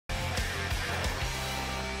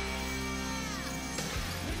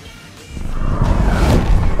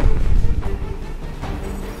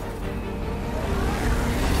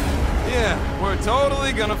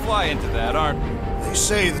gonna fly into that, aren't we? They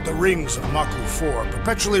say that the rings of Maku 4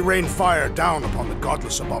 perpetually rain fire down upon the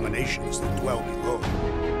godless abominations that dwell below.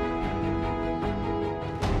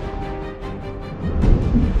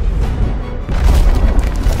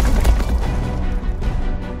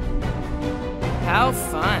 How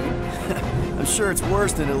fun. I'm sure it's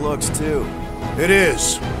worse than it looks, too. It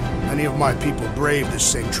is. Many of my people braved this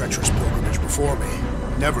same treacherous pilgrimage before me,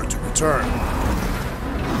 never to return.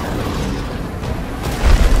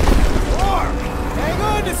 Hang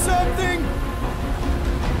on to something!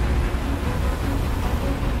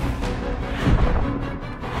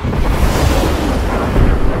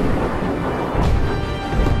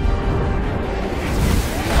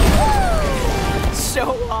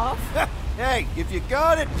 Show off. Hey, if you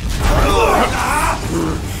got it...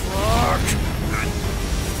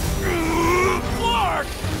 Clark!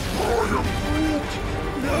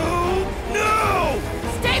 No!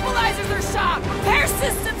 Stabilizers are shot! Repair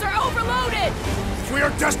systems are overloaded! If we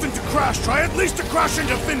are destined to crash, try at least to crash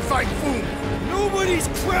into Fin Fang Foom! Nobody's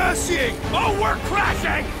crashing! Oh, we're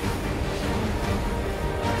crashing!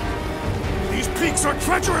 These peaks are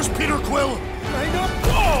treacherous, Peter Quill! I know...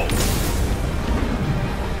 Whoa!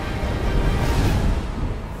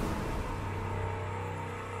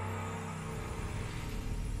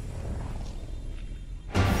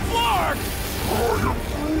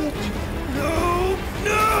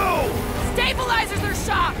 Stabilizers are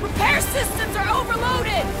shot! Repair systems are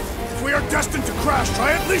overloaded! If we are destined to crash,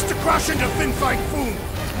 try at least to crash into Fin Fang Foom!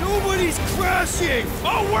 Nobody's crashing!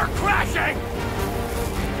 Oh, we're crashing!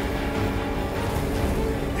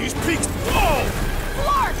 These peaks... Whoa!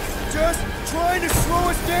 Clark! Just trying to slow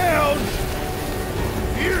us down!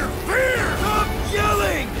 Fear! Fear! Stop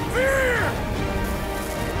yelling! Fear!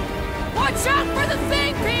 Watch out for the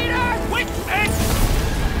thing, Peter! Which thing?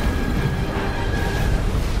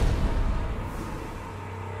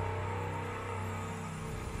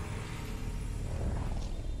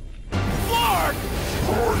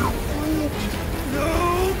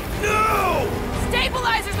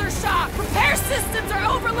 Stabilizers are shot! Repair systems are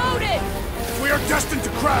overloaded! If we are destined to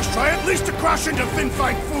crash, try at least to crash into Fin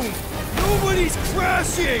Fang Foom! Nobody's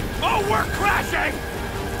crashing! Oh, we're crashing!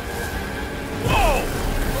 Whoa!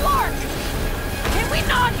 Clark! Can we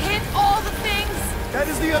not hit all the things? That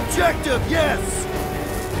is the objective, yes!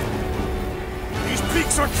 These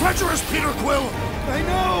peaks are treacherous, Peter Quill! I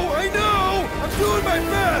know! I'm doing my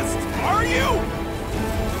best! Are you?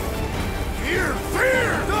 Fear!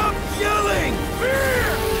 Fear! Stop yelling! Fear!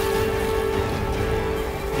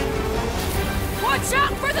 Watch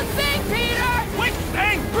out for the thing, Peter! Which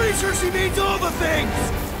thing? Pretty sure she means all the things!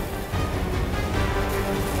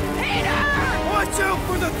 Peter! Watch out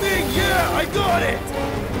for the thing! Yeah, I got it!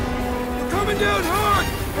 We're coming down hard!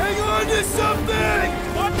 Hang on to something!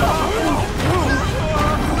 What the?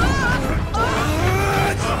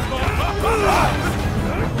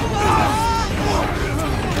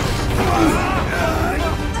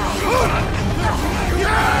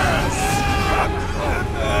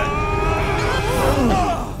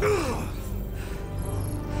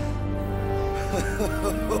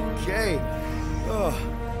 Okay. Oh,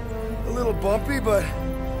 a little bumpy, but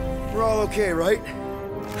we're all okay, right?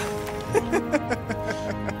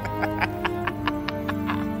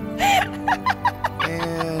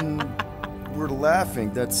 And we're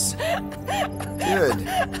laughing. That's good.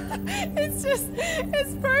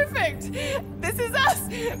 It's perfect! This is us!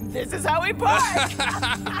 This is how we park!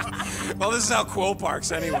 Well, this is how Quill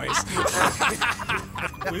parks anyways.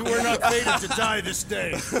 We were not fated to die this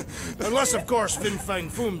day. Unless, of course, Fin Fang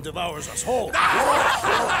Foom devours us whole. Hey,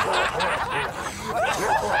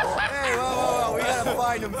 whoa, we gotta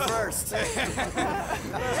find him first.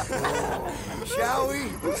 Shall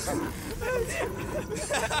we?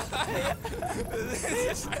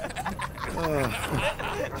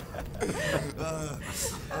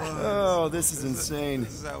 Oh, this is insane.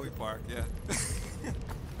 This is how we park, yeah.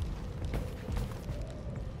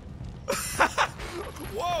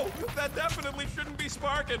 Whoa! That definitely shouldn't be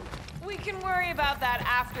sparking. We can worry about that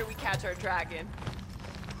after we catch our dragon.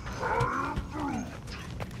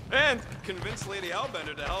 And convince Lady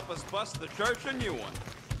Hellbender to help us bust the church a new one.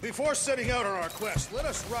 Before setting out on our quest, let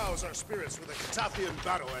us rouse our spirits with a Katathian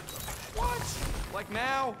battle anthem. What? Like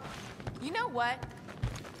now? You know what?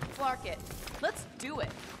 Clark it. Let's do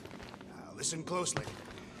it. Now, listen closely.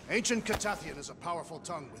 Ancient Katathian is a powerful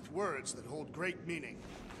tongue with words that hold great meaning.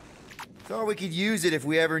 Thought we could use it if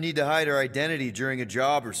we ever need to hide our identity during a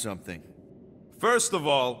job or something. First of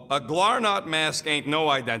all, a Glarnot mask ain't no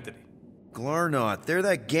identity. Glarnot, they're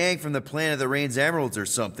that gang from the planet that rains emeralds or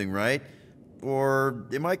something, right? Or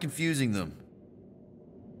am I confusing them?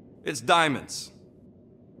 It's diamonds.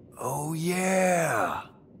 Oh yeah.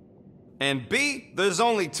 And B, there's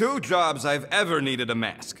only 2 jobs I've ever needed a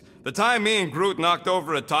mask. The time me and Groot knocked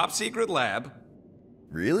over a top-secret lab.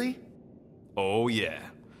 Really? Oh yeah.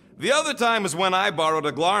 The other time was when I borrowed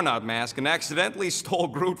a Glarnot mask and accidentally stole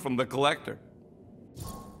Groot from the collector.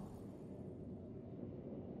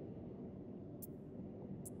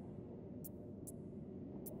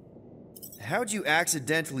 How'd you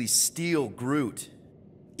accidentally steal Groot?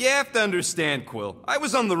 You have to understand, Quill. I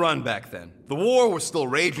was on the run back then. The war was still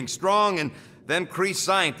raging strong, and them Kree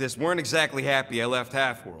scientists weren't exactly happy I left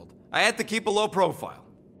Half-World. I had to keep a low profile.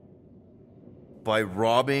 By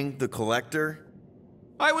robbing the collector?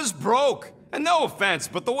 I was broke. And no offense,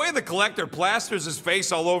 but the way the collector plasters his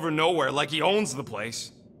face all over nowhere like he owns the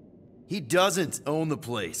place. He doesn't own the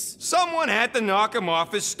place. Someone had to knock him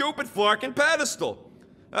off his stupid flarkin' pedestal.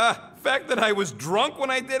 The fact that I was drunk when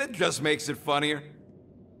I did it just makes it funnier.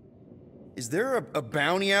 Is there a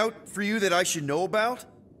bounty out for you that I should know about?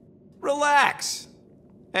 Relax.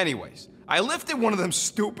 Anyways, I lifted one of them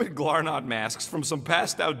stupid Glarnot masks from some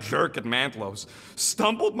passed-out jerk at Mantlo's,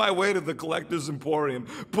 stumbled my way to the Collector's Emporium,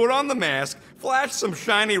 put on the mask, flashed some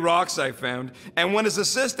shiny rocks I found, and when his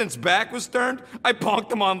assistant's back was turned, I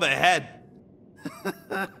bonked him on the head.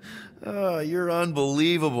 Oh, you're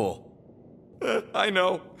unbelievable. I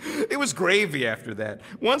know. It was gravy after that.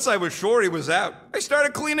 Once I was sure he was out, I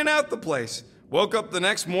started cleaning out the place. Woke up the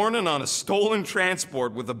next morning on a stolen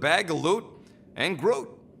transport with a bag of loot and Groot.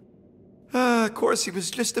 Of course, he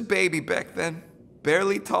was just a baby back then.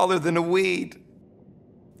 Barely taller than a weed.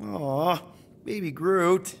 Aw, baby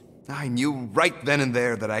Groot. I knew right then and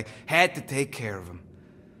there that I had to take care of him.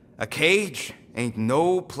 A cage ain't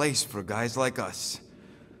no place for guys like us.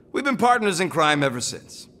 We've been partners in crime ever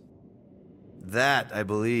since. That I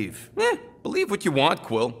believe. Believe what you want,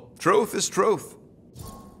 Quill. Truth is truth.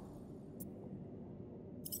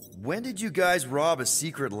 When did you guys rob a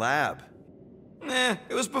secret lab?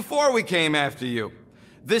 It was before we came after you.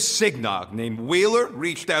 This Signog named Wheeler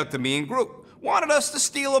reached out to me and Groot. Wanted us to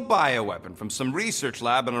steal a bioweapon from some research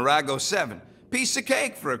lab in Arago 7. Piece of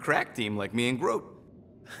cake for a crack team like me and Groot.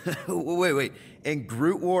 Wait. And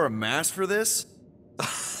Groot wore a mask for this?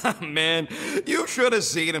 Man, you should have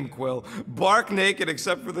seen him, Quill. Bark naked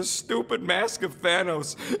except for the stupid mask of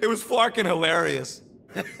Thanos. It was flarkin' hilarious.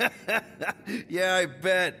 Yeah, I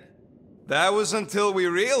bet. That was until we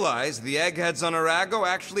realized the eggheads on Arago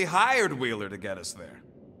actually hired Wheeler to get us there.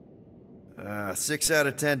 6 out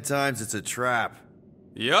of 10 times it's a trap.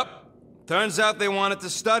 Yup. Turns out they wanted to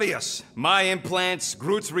study us. My implants,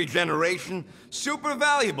 Groot's regeneration, super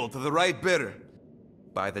valuable to the right bidder.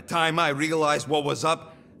 By the time I realized what was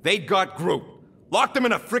up, they'd got Groot. Locked him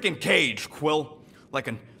in a frickin' cage, Quill. Like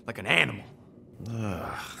an animal.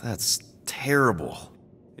 That's terrible.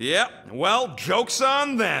 Yep, well, joke's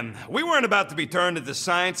on them. We weren't about to be turned into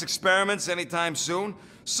science experiments anytime soon,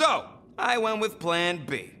 so I went with Plan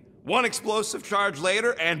B. One explosive charge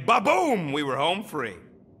later, and ba-boom, we were home free.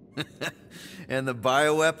 And the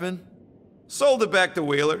bioweapon? Sold it back to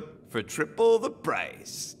Wheeler for triple the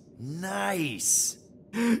price. Nice.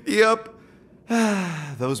 Yep.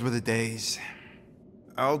 Those were the days.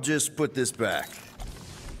 I'll just put this back.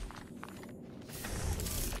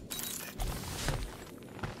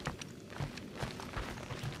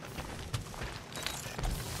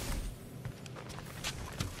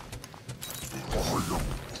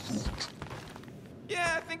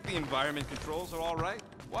 Yeah, I think the environment controls are all right.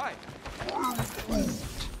 Why?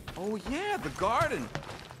 Oh yeah, the garden.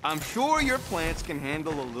 I'm sure your plants can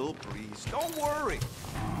handle a little breeze. Don't worry.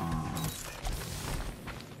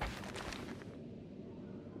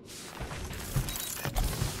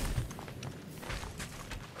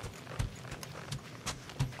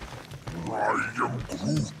 I am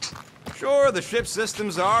Groot. Sure, the ship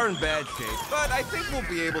systems are in bad shape, but I think we'll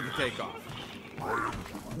be able to take off.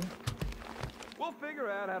 We'll figure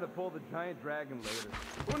out how to pull the giant dragon later.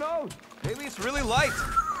 Who knows? Maybe it's really light.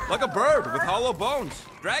 Like a bird with hollow bones.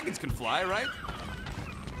 Dragons can fly, right?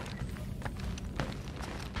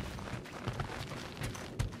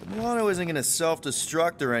 Milano isn't gonna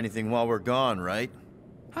self-destruct or anything while we're gone, right?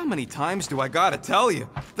 How many times do I gotta tell you?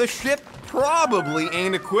 The ship probably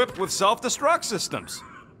ain't equipped with self-destruct systems.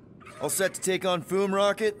 All set to take on Foom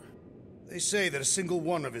Rocket? They say that a single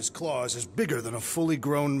one of his claws is bigger than a fully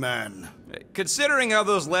grown man. Considering how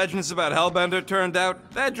those legends about Hellbender turned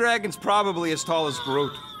out, that dragon's probably as tall as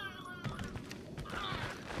Groot.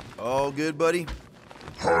 All good, buddy?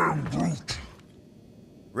 I am Groot.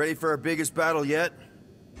 Ready for our biggest battle yet?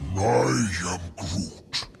 I am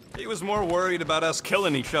Groot. He was more worried about us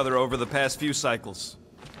killing each other over the past few cycles.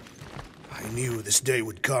 I knew this day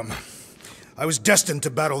would come. I was destined to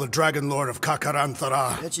battle the Dragon Lord of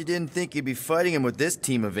Kakaranthara. Bet you didn't think you'd be fighting him with this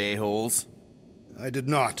team of a-holes. I did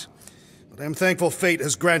not, but I am thankful fate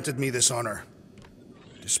has granted me this honor.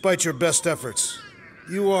 Despite your best efforts,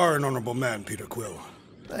 you are an honorable man, Peter Quill.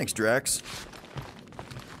 Thanks, Drax.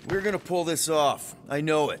 We're gonna pull this off. I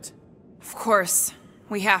know it. Of course.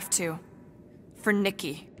 We have to. For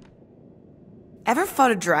Nikki. Ever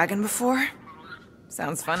fought a dragon before?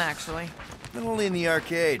 Sounds fun, actually. Not only in the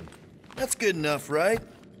arcade. That's good enough, right?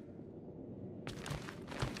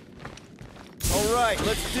 All right,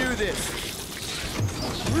 let's do this.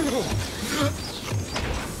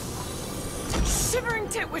 Shivering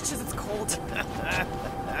tit witches, it's cold.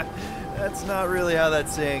 That's not really how that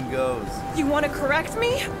saying goes. You want to correct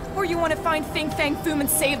me? Or you want to find Fin Fang Foom and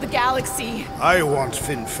save the galaxy? I want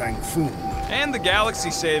Fin Fang Foom. And the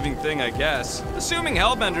galaxy-saving thing, I guess. Assuming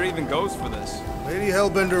Hellbender even goes for this. Lady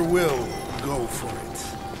Hellbender will go for it.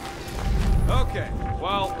 Okay,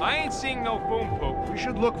 well, I ain't seeing no Foom poop. We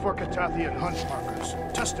should look for Katathian hunt markers,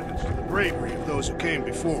 testaments to the bravery of those who came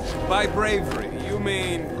before. By bravery, you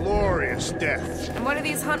mean... Glorious death. And what do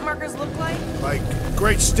these hunt markers look like? Like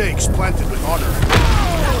great stakes planted with honor.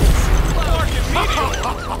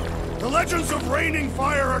 The legends of raining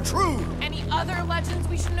fire are true. Any other legends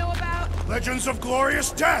we should know about? Legends of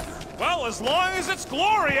glorious death. Well, as long as it's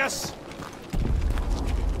glorious!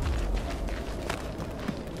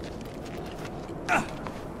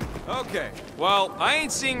 Okay, well, I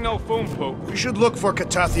ain't seeing no Foom poop. We should look for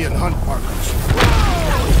Katathian hunt markers.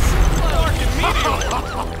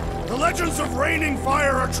 The legends of raining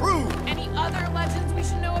fire are true. Any other legends we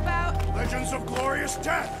should know about? Legends of glorious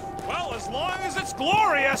death. Well, as long as it's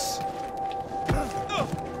glorious!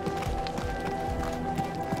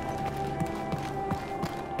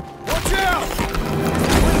 Watch out!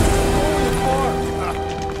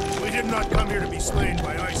 We did not come here to be slain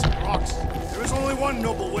by ice and rocks. There is only one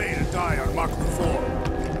noble way to die on Maklu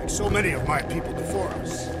 4, like so many of my people before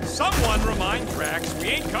us. Someone remind Drax we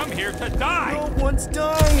ain't come here to die! No one's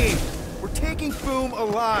dying! We're taking Foom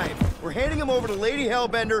alive. We're handing him over to Lady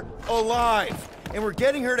Hellbender alive. And we're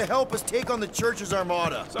getting her to help us take on the Church's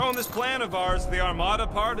armada. So in this plan of ours, the armada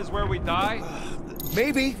part is where we die?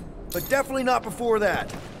 Maybe, but definitely not before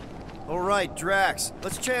that. All right, Drax,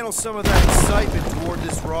 let's channel some of that excitement toward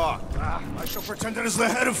this rock. I shall pretend it is the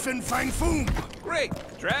head of Fin Fang Foom. Great!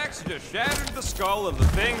 Drax just shattered the skull of the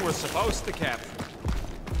thing we're supposed to capture.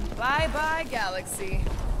 Bye-bye, galaxy.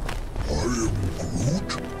 I am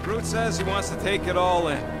Groot. Groot says he wants to take it all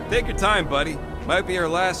in. Take your time, buddy. Might be our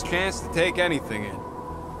last chance to take anything in.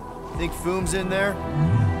 Think Foom's in there?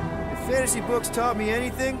 If fantasy books taught me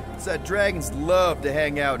anything, it's that dragons love to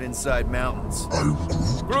hang out inside mountains. I'm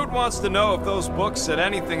Groot. Groot wants to know if those books said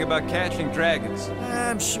anything about catching dragons.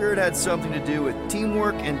 I'm sure it had something to do with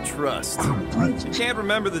teamwork and trust. You can't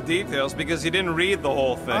remember the details because you didn't read the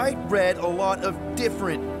whole thing. I read a lot of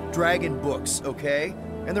different dragon books, okay?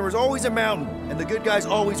 And there was always a mountain, and the good guys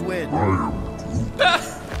always win.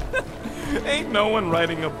 Ain't no one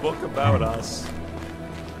writing a book about us.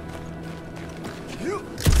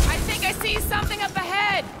 I think I see something up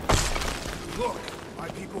ahead! Look, my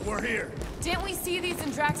people were here. Didn't we see these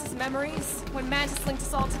in Drax's memories? When Mantis linked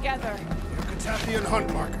us all together? They're Katathian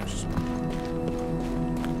hunt markers.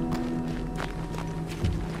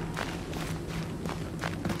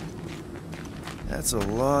 That's a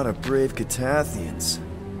lot of brave Katathians.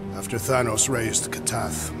 After Thanos raised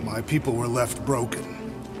Katath, my people were left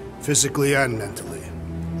broken, physically and mentally.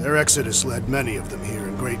 Their exodus led many of them here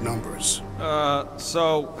in great numbers.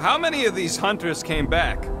 So how many of these hunters came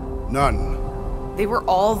back? None. They were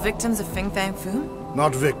all victims of Fin Fang Foom?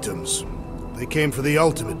 Not victims. They came for the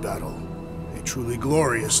ultimate battle. A truly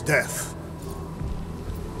glorious death.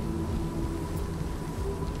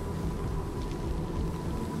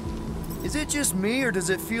 Is it just me, or does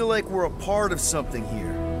it feel like we're a part of something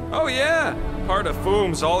here? Oh yeah, part of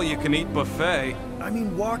Foom's all-you-can-eat buffet. I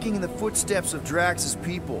mean, walking in the footsteps of Drax's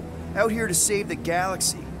people, out here to save the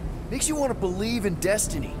galaxy, makes you want to believe in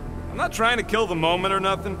destiny. I'm not trying to kill the moment or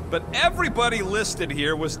nothing, but everybody listed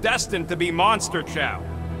here was destined to be monster chow.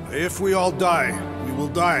 If we all die, we will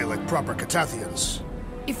die like proper Katathians.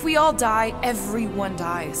 If we all die, everyone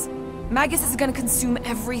dies. Magus is gonna consume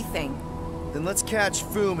everything. Then let's catch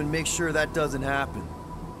Foom and make sure that doesn't happen.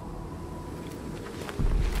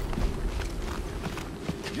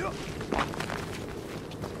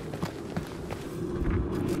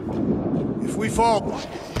 If we fall...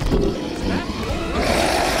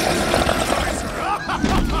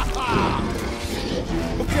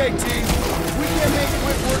 Okay, team. If we can't make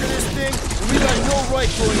quick work of this thing, then we got no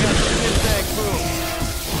right going after Fin Fang Foom.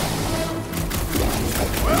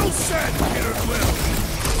 Well said, Peter Quill!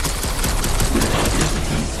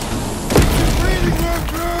 Breathing room,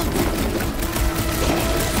 Groot!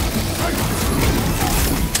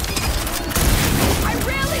 I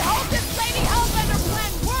really hope this Lady Hellbender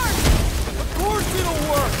plan works! Of course it'll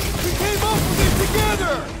work! We came up with it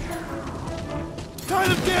together! Tie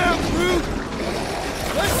them down, Groot!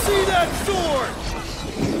 Let's see that sword!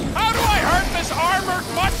 How do I hurt this armored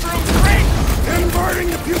mushroom freak? Inverting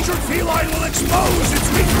the putrid feline will expose its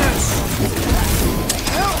weakness!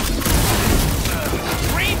 Help!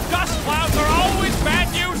 Green dust clouds are always bad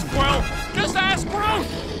news, Quill. Just ask Groot.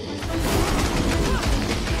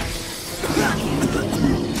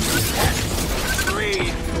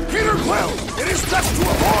 Green! Peter Quill! It is best to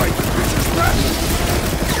avoid the creature's breath!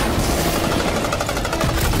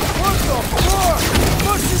 What the fuck?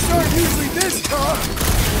 Mushrooms aren't usually this tough!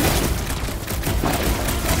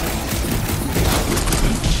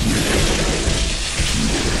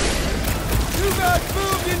 Too bad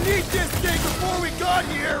Foom didn't eat this thing before we got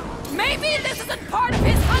here! Maybe this isn't part of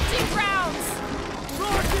his hunting grounds!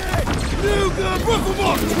 Rocket! Nuga! Roof them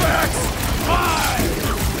off tracks! Five!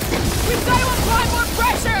 We've got to apply more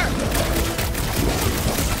pressure!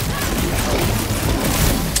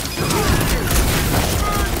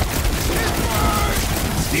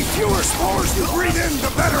 The fewer spores you breathe in,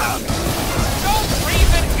 the better! Don't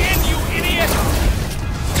breathe it in, you idiot!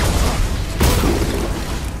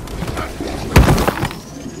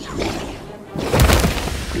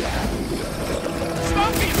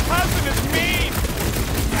 Stumpy's cousin is mean!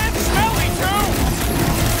 And smelly, too!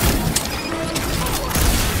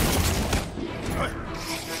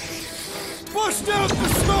 Bust out the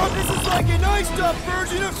snot! This is like an iced-up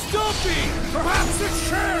version of Stumpy! Perhaps it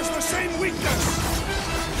shares the same weakness!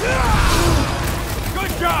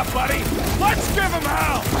 Good job, buddy! Let's give him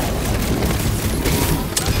hell!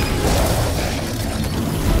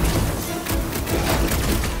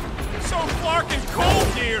 So Clark and cold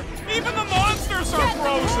here! Even the monsters are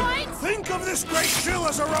frozen! Think of this great chill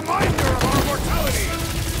as a reminder of our mortality!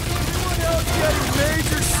 Anyone else getting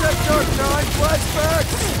major Sector 9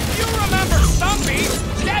 flashbacks? You remember Stumpy?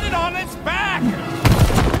 Get it on its back!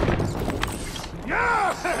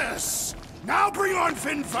 Yes! Now bring on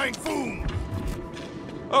Fin Fang Foom!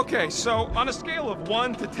 Okay, so on a scale of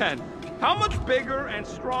 1 to 10, how much bigger and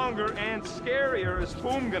stronger and scarier is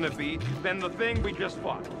Foom gonna be than the thing we just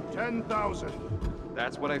fought? 10,000.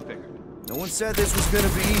 That's what I figured. No one said this was gonna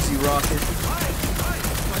be easy, Rocket.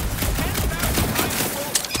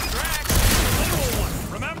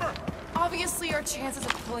 Remember? Obviously, our chances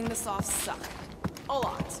of pulling this off suck. A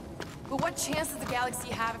lot. But what chance does the galaxy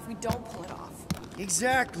have if we don't pull it off?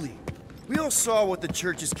 Exactly. We all saw what the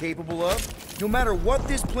Church is capable of. No matter what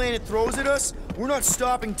this planet throws at us, we're not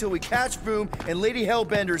stopping till we catch Foom and Lady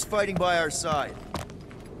Hellbender is fighting by our side.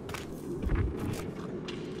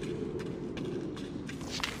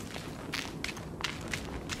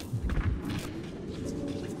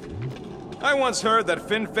 I once heard that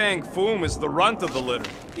Fin Fang Foom is the runt of the litter.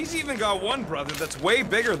 He's even got one brother that's way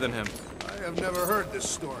bigger than him. I have never heard this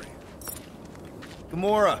story.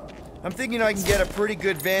 Gamora, I'm thinking I can get a pretty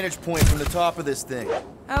good vantage point from the top of this thing.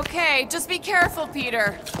 Okay, just be careful,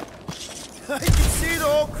 Peter. I can see the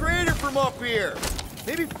whole crater from up here.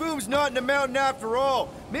 Maybe Foom's not in the mountain after all.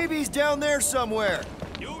 Maybe he's down there somewhere.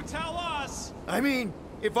 You tell us! I mean,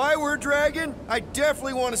 if I were a dragon, I'd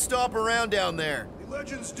definitely want to stop around down there. The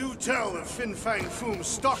legends do tell of Fin Fang Foom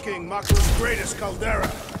stalking Mako's greatest caldera.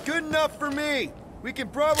 Good enough for me. We can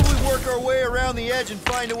probably work our way around the edge and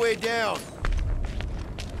find a way down.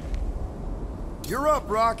 You're up,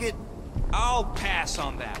 Rocket. I'll pass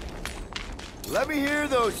on that. Let me hear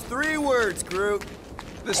those 3 words, Groot.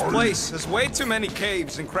 This place has way too many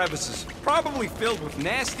caves and crevices, probably filled with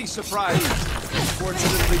nasty surprises.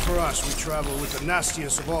 Fortunately for us, we travel with the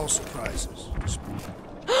nastiest of all surprises.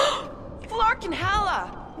 Flark and Hala!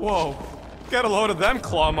 Whoa, get a load of them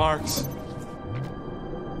claw marks.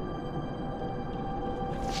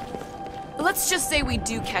 Let's just say we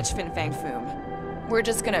do catch Fin Fang Foom. We're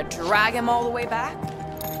just gonna drag him all the way back?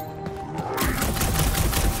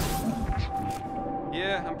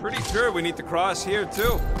 Yeah, I'm pretty sure we need to cross here,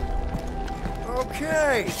 too.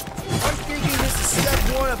 Okay. I'm thinking this is step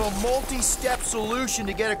 1 of a multi-step solution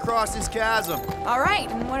to get across this chasm. Alright,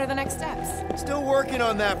 and what are the next steps? Still working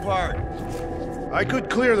on that part. I could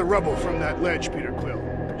clear the rubble from that ledge, Peter Quill.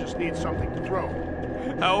 I just need something to throw.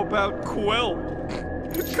 How about Quill?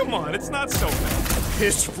 Come on, it's not so bad.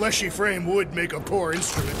 His fleshy frame would make a poor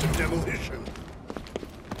instrument of demolition.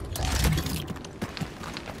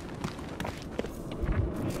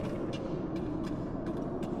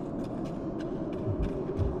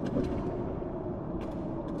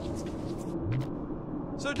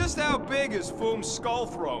 So just how big is Foom's skull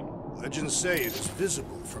throne? Legends say it is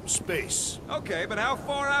visible from space. Okay, but how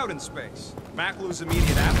far out in space? Maklu's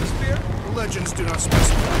immediate atmosphere? The legends do not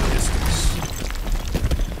specify distance.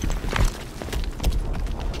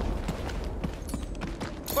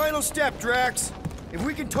 Final step, Drax. If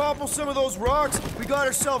we can topple some of those rocks, we got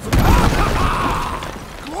ourselves a...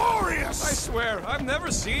 Glorious! I swear, I've never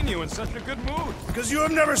seen you in such a good mood. Because you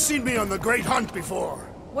have never seen me on the Great Hunt before.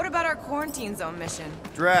 What about our quarantine zone mission?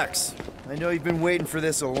 Drax, I know you've been waiting for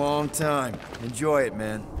this a long time. Enjoy it,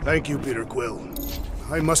 man. Thank you, Peter Quill.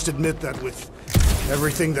 I must admit that with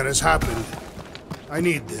everything that has happened, I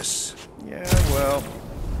need this. Yeah, well,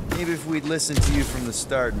 maybe if we'd listened to you from the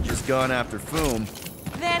start and just gone after Foom...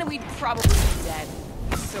 Then we'd probably be dead.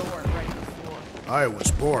 So we're ready before. I was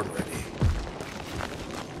born ready.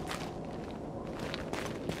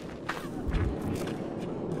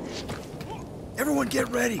 Everyone get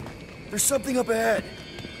ready. There's something up ahead.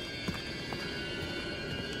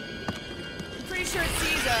 I'm pretty sure it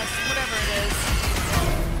sees us, whatever it is.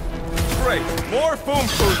 Great, more Foom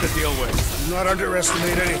food to deal with. Do not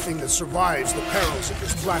underestimate anything that survives the perils of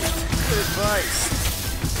this planet. Good advice.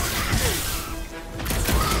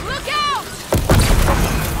 Look out!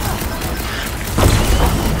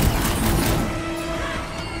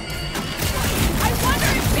 I wonder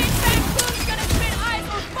if Fin Fang Foom's gonna spit eyes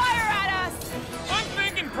or fire at us! I'm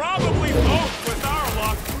thinking probably both with our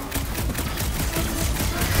luck.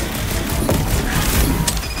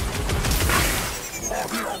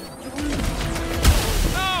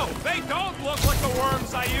 No, they don't look like the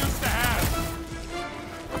worms I used to have.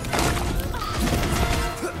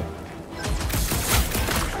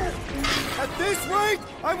 At this rate,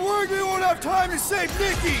 I'm worried we won't have time to save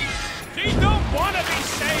Nikki! She don't want to be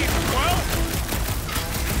saved, Quill.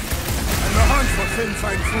 And the hunt for Fin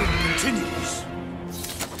Fang Foom continues.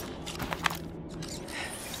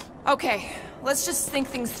 Okay, let's just think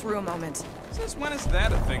things through a moment. Since when is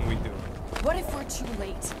that a thing we do? What if we're too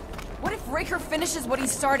late? What if Raker finishes what he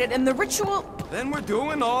started and the ritual... Then we're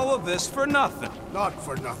doing all of this for nothing. Not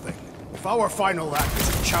for nothing. If our final act is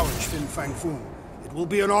to challenge Fin Fang Foom, it will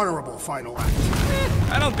be an honorable final act.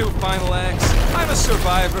 I don't do final acts. I'm a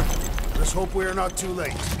survivor. Let's hope we are not too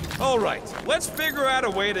late. All right, let's figure out a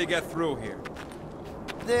way to get through here.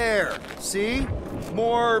 There, see?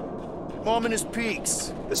 More ominous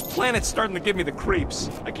peaks. This planet's starting to give me the creeps.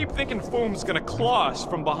 I keep thinking Foom's gonna claw us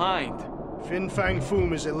from behind. Fin Fang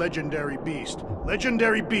Foom is a legendary beast.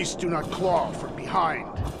 Legendary beasts do not claw from behind.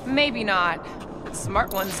 Maybe not.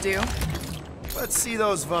 Smart ones do. Let's see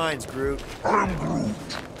those vines, Groot. I'm Groot.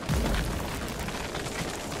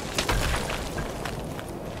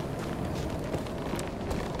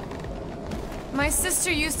 My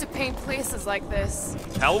sister used to paint places like this.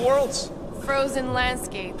 Hell worlds? Frozen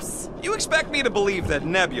landscapes. You expect me to believe that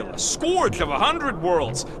Nebula, scourge of 100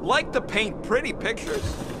 worlds, liked to paint pretty pictures?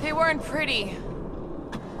 They weren't pretty.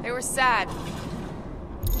 They were sad.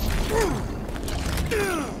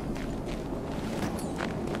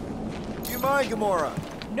 Do you mind, Gamora?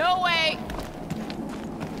 No way!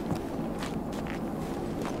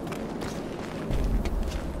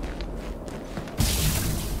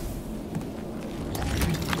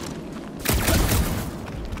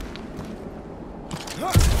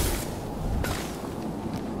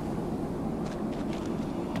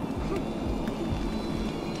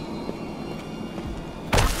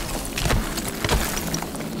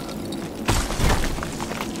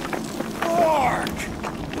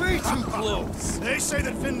 Way too close. They say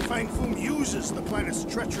that Fin Fang Foom uses the planet's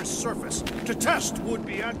treacherous surface to test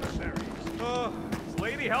would-be adversaries. Oh, it's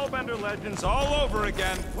Lady Hellbender legends all over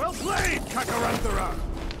again. Well played, Kakarantara!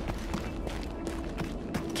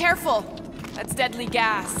 Careful! That's deadly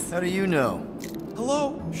gas. How do you know?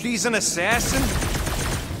 Hello? She's an assassin?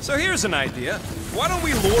 So here's an idea. Why don't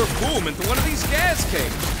we lure Foom into one of these gas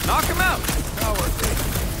caves? Knock him out. Cowardly.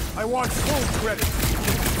 I want full credit.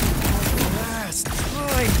 Last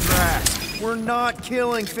time, Drax. We're not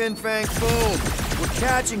killing Fin Fang Foom. We're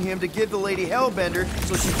catching him to give the Lady Hellbender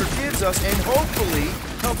so she forgives us and hopefully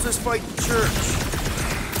helps us fight the Church.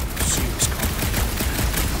 See what's coming.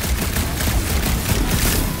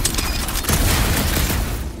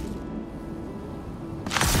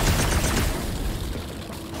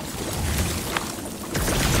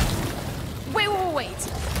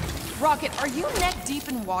 Wait. Rocket, are you neck deep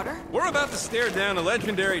in water? We're about to stare down a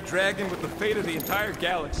legendary dragon with the fate of the entire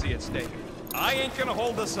galaxy at stake. I ain't gonna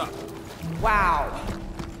hold us up. Wow.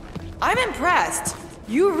 I'm impressed.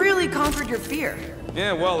 You really conquered your fear.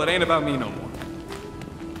 Yeah, well, it ain't about me no more.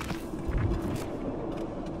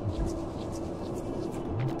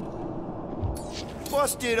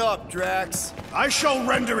 Bust it up, Drax. I shall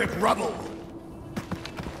render it rubble.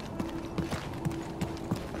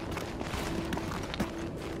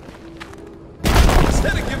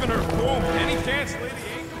 Instead of giving her foam any chance, Lady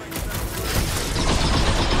Inkling.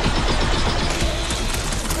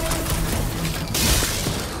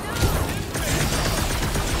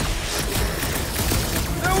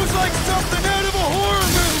 That was like something out of a horror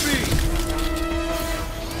movie!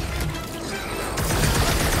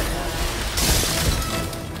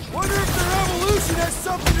 Wonder if their evolution has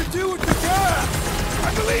something to do with the gas!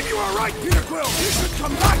 I believe you are right, Peter Quill. You should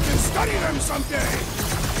come back and study them someday.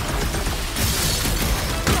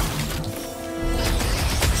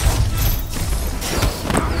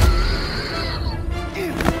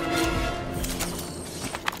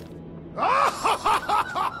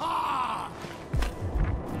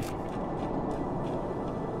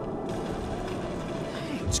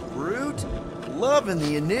 Thanks, Groot. Loving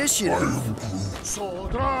the initiative.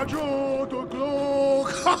 Sodrajo to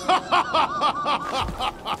Glock.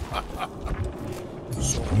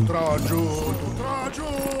 Sodrajo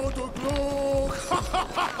to Glock.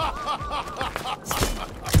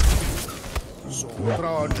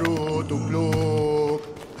 Sodrajo to Glock.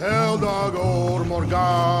 Heldagor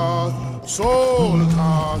Morgath.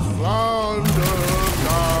 Solkat Flandergath.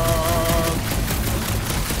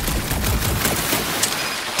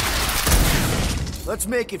 Let's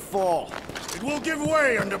make it fall. It will give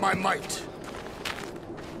way under my might.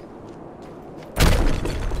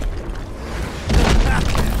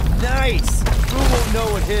 Nice! Who won't know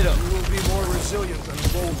what hit him? You will be more resilient than a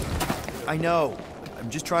boulder. I know. I'm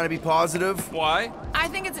just trying to be positive. Why? I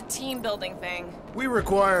think it's a team building thing. We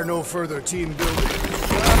require no further team building.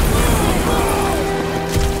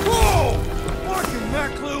 Whoa! Marking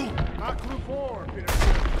that clue! Not clue 4, Peter.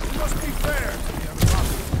 You must be fair to the other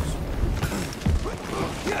officers.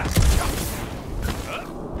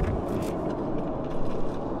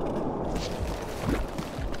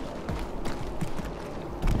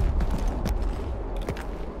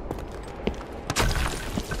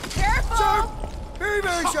 Careful! Very,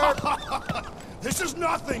 very sharp. This is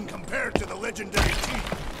nothing compared to the legendary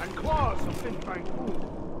teeth and claws of Fin Fang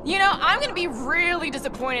Foom. You know, I'm gonna be really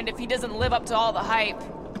disappointed if he doesn't live up to all the hype.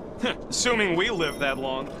 Assuming we live that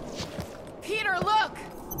long. Peter, look!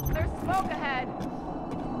 There's smoke ahead.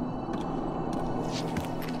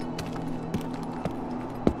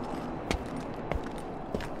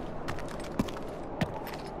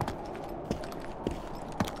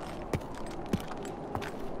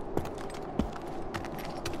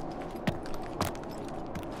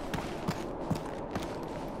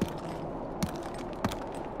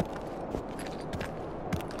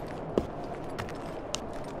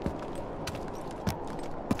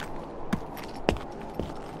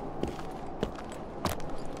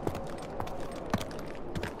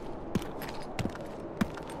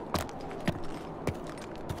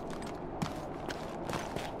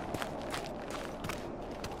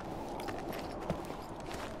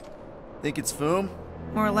 Think it's Foom?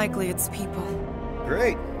 More likely it's people.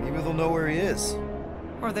 Great. Maybe they'll know where he is.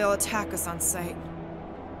 Or they'll attack us on sight.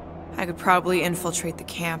 I could probably infiltrate the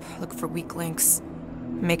camp, look for weak links,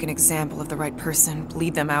 make an example of the right person,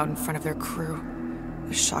 bleed them out in front of their crew.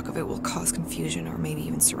 The shock of it will cause confusion or maybe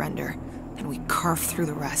even surrender. Then we carve through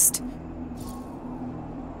the rest.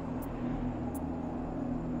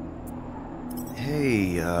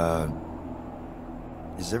 Hey,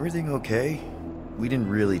 is everything okay? We didn't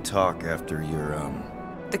really talk after your,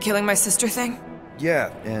 The killing my sister thing?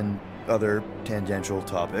 Yeah, and other tangential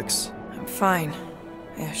topics. I'm fine.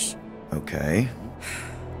 Ish. Okay.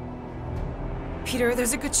 Peter,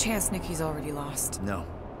 there's a good chance Nikki's already lost. No,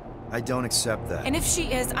 I don't accept that. And if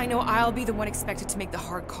she is, I know I'll be the one expected to make the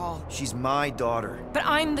hard call. She's my daughter. But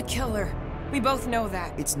I'm the killer. We both know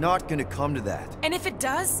that. It's not gonna come to that. And if it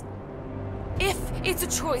does? If it's a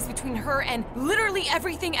choice between her and literally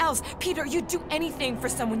everything else, Peter, you'd do anything for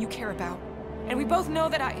someone you care about. And we both know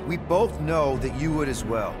that We both know that you would as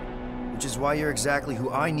well. Which is why you're exactly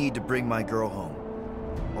who I need to bring my girl home.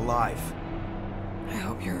 Alive. I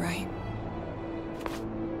hope you're right.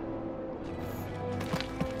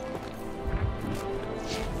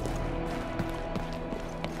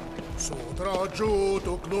 Sodrajo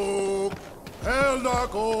to Glock.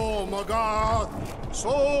 Heldagor Morgath.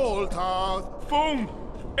 Soltat. Foom!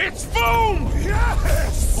 It's Foom!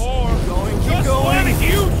 Yes! Or Keep going. one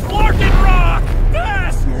huge flarkin' rock!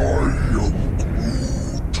 Yes! I am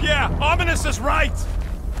Groot. Yeah, Ominous is right!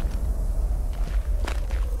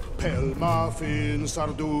 Pelma Fin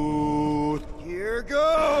Sardut. Here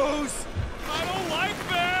goes! I don't like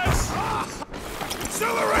this!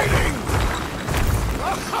 Accelerating!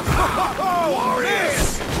 Oh,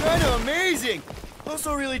 man! Kind of amazing!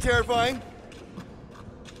 Also really terrifying.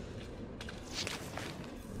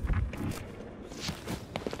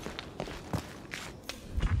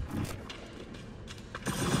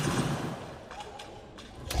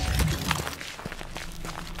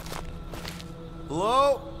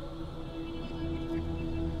 Hello?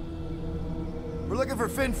 We're looking for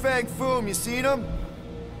Fin Fang Foom. You seen him?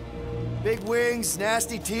 Big wings,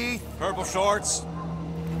 nasty teeth. Purple shorts.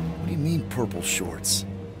 What do you mean, purple shorts?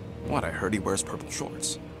 What, I heard he wears purple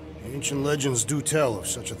shorts. Ancient legends do tell of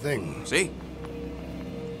such a thing. See?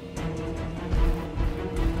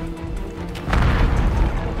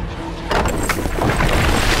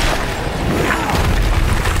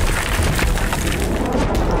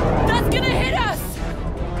 That's gonna hit us!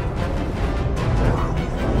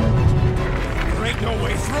 There ain't no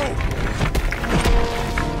way through.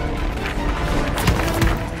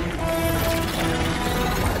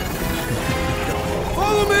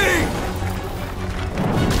 Follow me!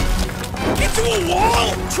 Into a wall!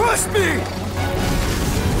 Trust me!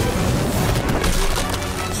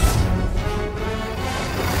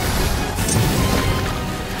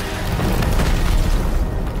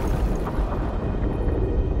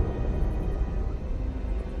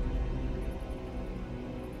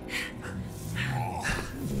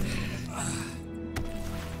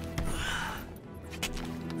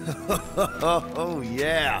 Oh,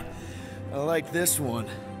 yeah. I like this one.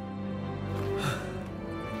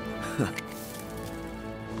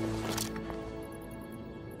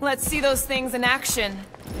 Let's see those things in action.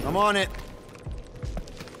 I'm on it.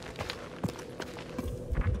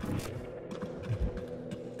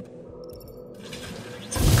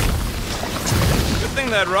 Good thing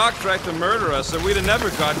that rock tried to murder us, or we'd have never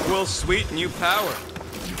got Quill's sweet new power.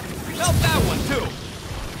 Melt that one, too.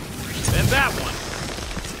 And that one.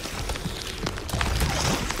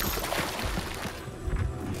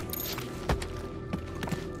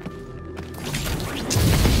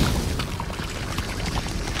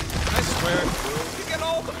 I swear, Quill, you get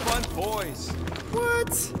all the fun toys.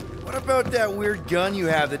 What? What about that weird gun you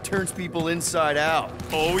have that turns people inside out?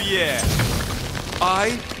 Oh, yeah.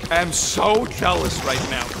 I am so jealous right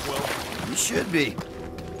now, Quill. You should be.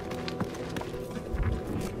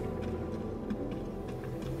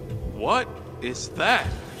 What is that?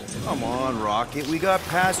 Come on, Rocket. We got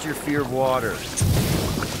past your fear of water.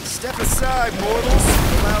 Step aside, mortals.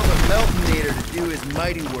 Allow the Meltonator to do his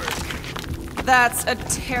mighty work. That's a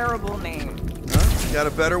terrible name. Huh? Got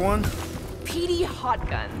a better one? PD Hot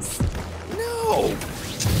Guns. No!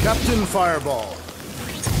 Captain Fireball.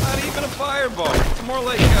 Not even a fireball. It's more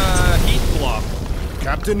like a heat block.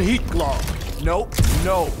 Captain Heatclaw. Nope.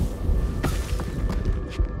 No.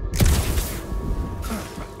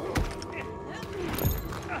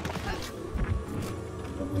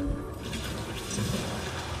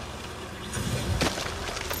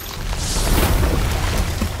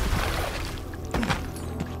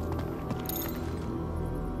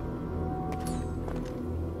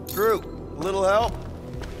 Groot, a little help?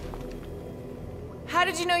 How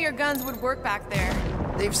did you know your guns would work back there?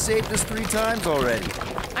 They've saved us 3 times already.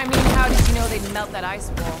 I mean, how did you know they'd melt that ice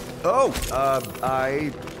wall? Oh,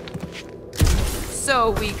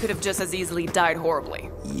 So we could have just as easily died horribly.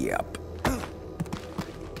 Yep.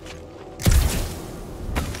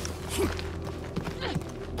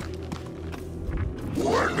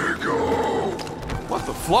 Wendigo! What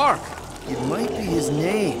the flark? It might be his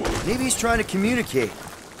name. Maybe he's trying to communicate.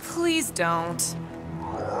 Please don't.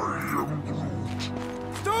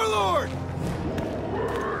 Star-Lord!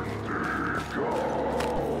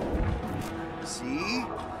 See?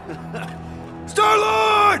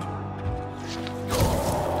 Star-Lord!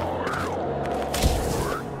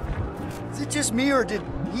 Is it just me, or did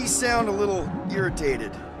he sound a little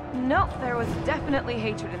irritated? Nope, there was definitely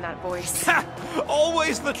hatred in that voice. Ha!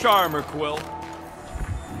 Always the charmer, Quill.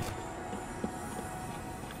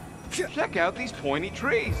 Check out these pointy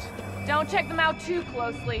trees. Don't check them out too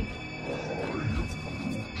closely.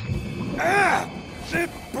 Ah! It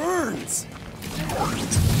burns!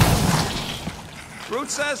 Groot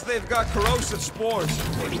says they've got corrosive spores.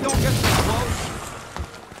 Maybe don't get too close.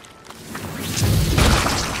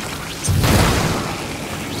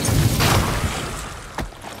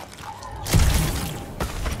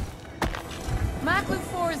 Maclu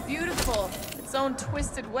 4 is beautiful. Its own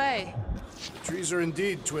twisted way. Trees are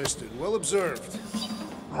indeed twisted. Well observed.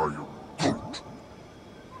 I am Groot.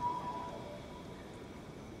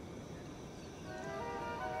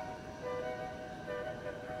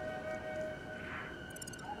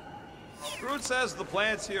 Groot says the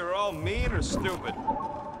plants here are all mean or stupid.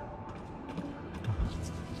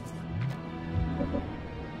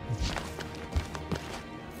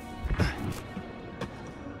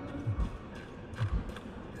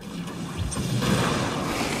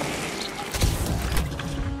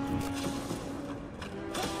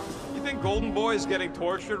 golden boy is getting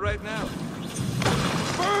tortured right now?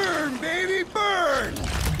 Burn, baby, burn!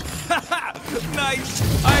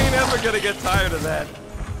 Nice! I ain't ever gonna get tired of that.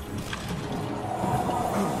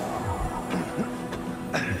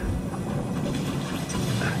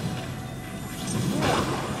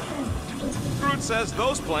 Fruit says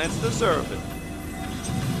those plants deserve it.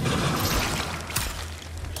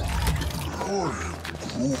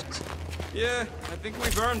 Yeah, I think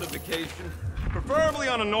we've earned a vacation. Preferably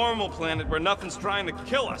on a normal planet where nothing's trying to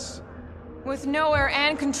kill us. With nowhere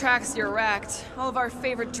and Contraxia wrecked, all of our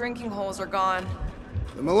favorite drinking holes are gone.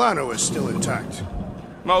 The Milano is still intact.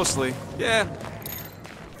 Mostly, yeah.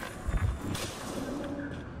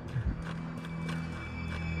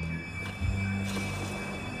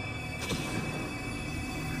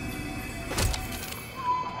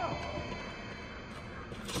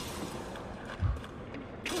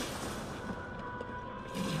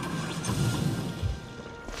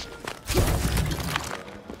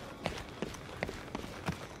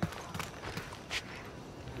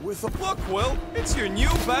 Look, Will, it's your new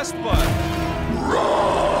best bud.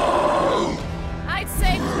 I'd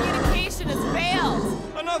say communication has failed.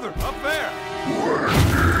 Another, up there.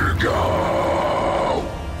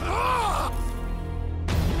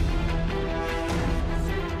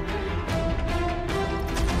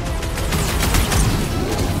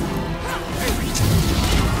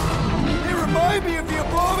 They remind me of the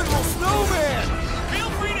abominable snowman! Feel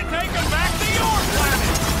free to take them back to your planet.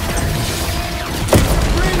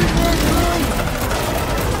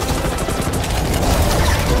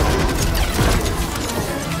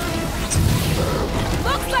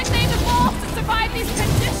 Looks like they've evolved to survive these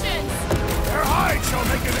conditions. Their hide shall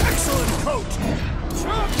make an excellent coat!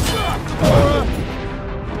 Chop, chop!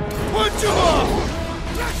 Punch him up!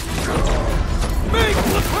 Make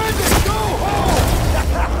the bandit go home!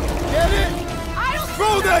 Get it? I don't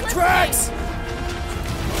Throw think that they're tracks!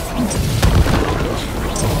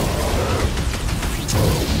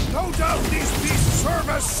 No doubt these beasts serve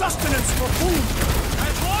as sustenance for food!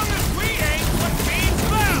 As long as we ain't what feeds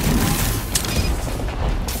them.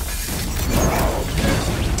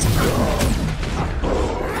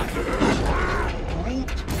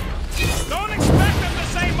 Don't expect them to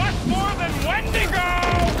say much more than Wendigo!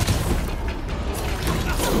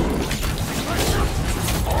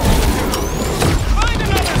 Find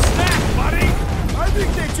another snack, buddy! I think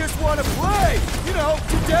they just want to play! You know,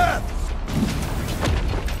 to death!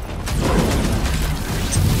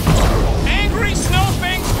 Angry snow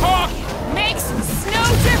things talk! Makes no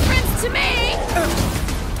difference to me!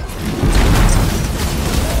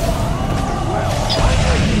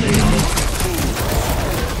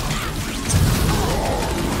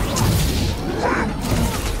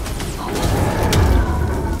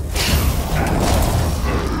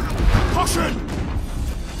 Caution!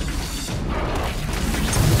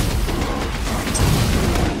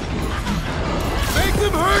 Make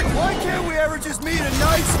them hurt! Why can't we ever just meet a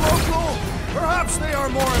nice local? Perhaps they are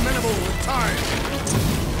more amenable with time.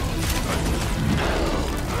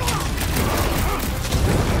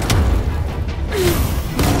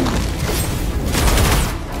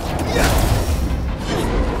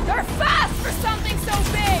 They're fast for something so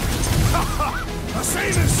big! The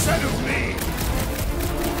same is said of me!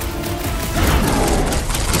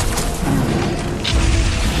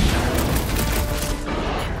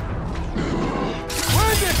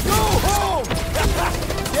 Bandit, go home!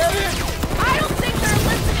 Get it? I don't think they're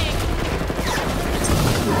listening!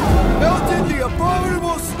 Melted the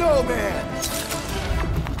abominable snowman!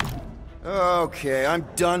 Okay, I'm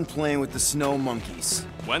done playing with the snow monkeys.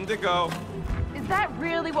 Wendigo. Is that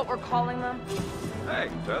really what we're calling them? Hey,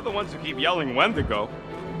 they're the ones who keep yelling Wendigo.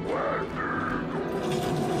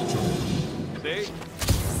 See?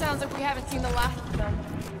 Sounds like we haven't seen the last of them.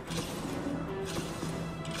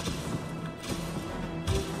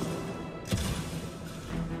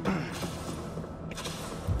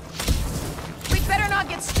 We'd better not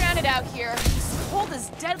get stranded out here. This cold is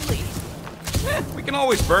deadly. We can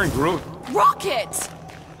always burn Groot. Rocket!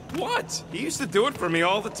 What? He used to do it for me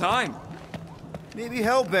all the time. Maybe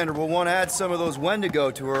Hellbender will want to add some of those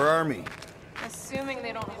Wendigo to her army. Assuming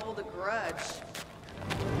they don't hold a grudge.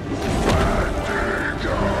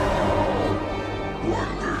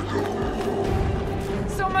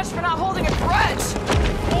 So much for not holding a grudge!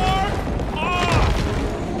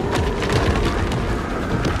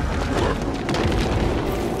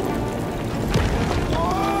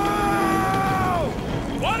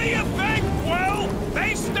 What do you think, Will?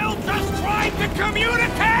 They still just tried to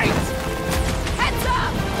communicate! Heads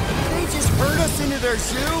up! They just herd us into their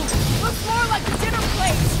zoo? Looks more like a dinner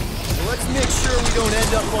plate! Well, let's make sure we don't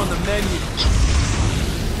end up on the menu.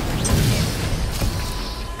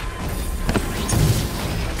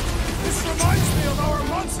 reminds me of our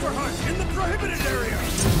monster hunt in the prohibited area.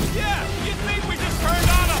 Yeah, you'd think we just turned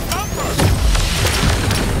on a thumper.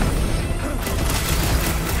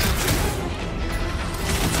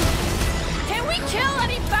 Can we kill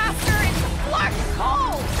any faster? It's black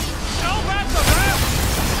cold! No, that's a wrap.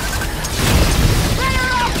 Better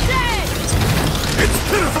off dead! Its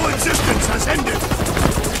pitiful existence has ended!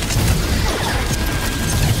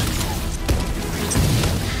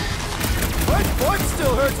 My butt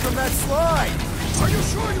still hurts from that slide! Are you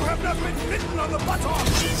sure you have not been bitten on the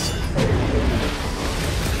buttocks?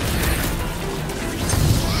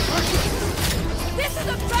 This is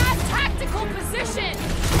a bad tactical position!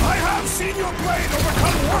 I have seen your blade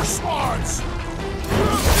overcome worse odds!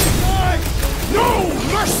 No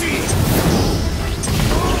mercy!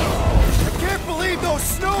 I can't believe those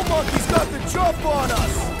snow monkeys got the jump on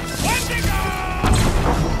us! Wendigo!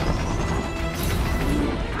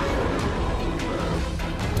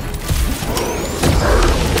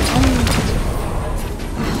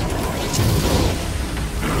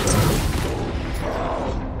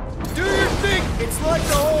 Do you think it's like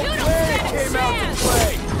the whole You don't planet stand a came out to chance.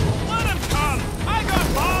 play? Let him come! I got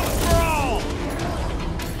bombs for all!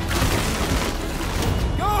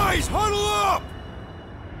 Guys, huddle up!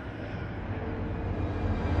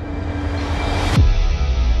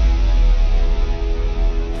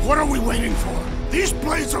 What are we waiting for? These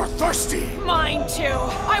blades are thirsty! Mine too!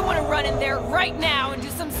 I want to run in there right now and do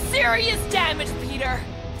some serious damage, Peter!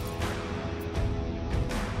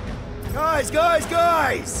 Guys!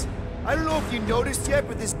 I don't know if you noticed yet,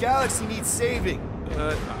 but this galaxy needs saving.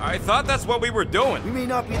 I thought that's what we were doing. We may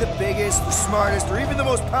not be the biggest, the smartest, or even the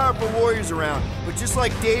most powerful warriors around, but just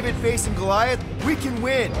like David facing Goliath, we can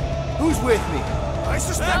win. Who's with me? I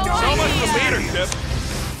suspect So our much for leadership.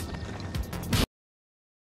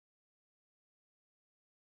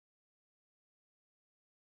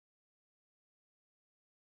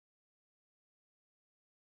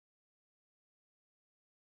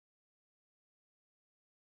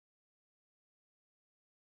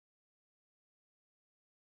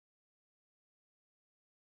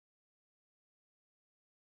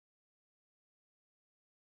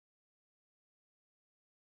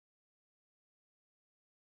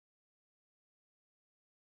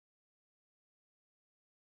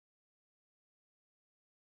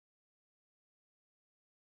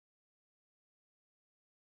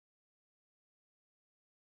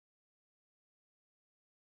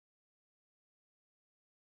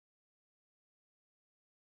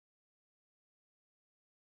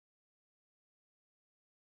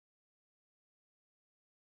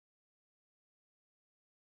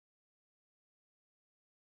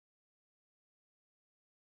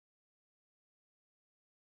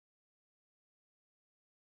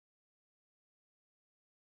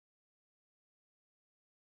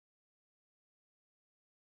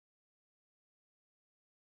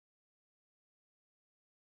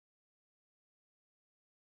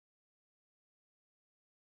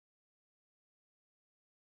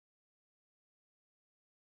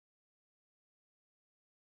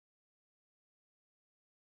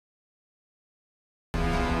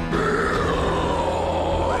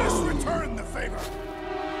 Let us return the favor!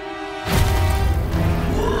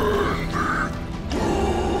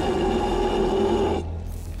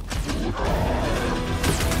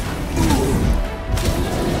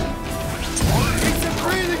 Take some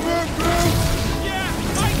breathing room, Groot! Yeah,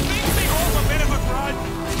 I think they hold a bit of a grudge.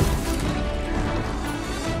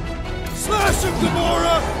 Slash him,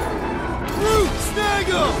 Gamora! Groot, snag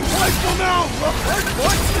him! Rifle now! That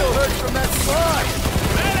butt still hurts from that slide!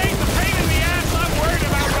 That ain't the pain in the ass I'm worried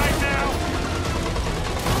about right now.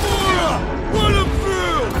 Gamora! Run him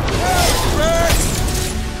through! Hey, Rex!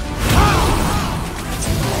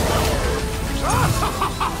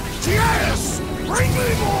 Yes! Bring me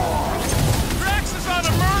more! Drax is on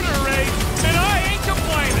a murder raid, and I ain't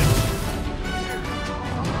complaining.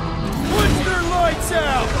 Punch their lights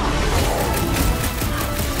out!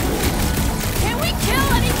 Can we kill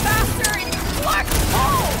any faster? It's black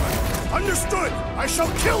cold! Understood! I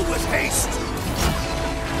shall kill with haste!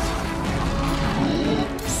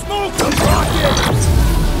 Smoke the rocket!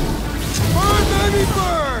 Burn, baby,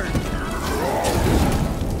 burn!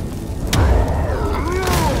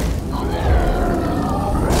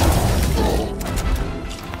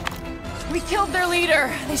 We killed their leader.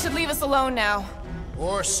 They should leave us alone now.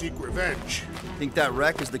 Or seek revenge. Think that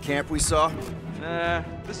wreck is the camp we saw? Nah,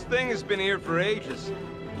 this thing has been here for ages.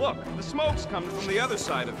 Look, the smoke's coming from the other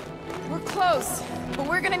side of it. We're close, but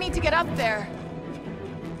we're gonna need to get up there.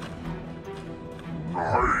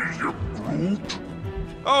 I, you brute.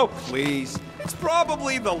 Oh, please. It's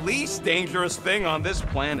probably the least dangerous thing on this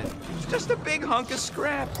planet. It's just a big hunk of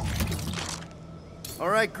scrap. All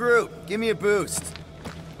right, Groot, give me a boost.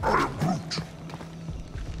 I am Groot.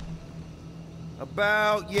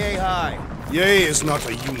 About yay high. Yay is not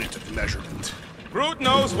a unit of measurement. Groot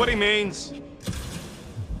knows what he means.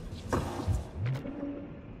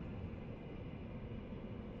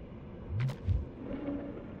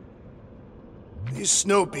 These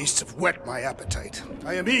snow beasts have whet my appetite.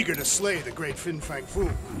 I am eager to slay the great Fin Fang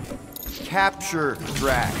Foom. Capture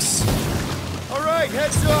Drax. All right,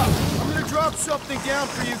 heads up. I'm gonna drop something down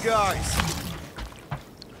for you guys.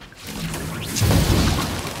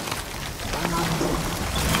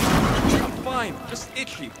 I'm fine, just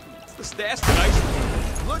itchy. It's the Staston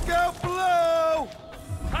ice. Look out below!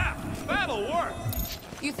 Ha! That'll work!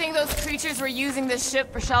 You think those creatures were using this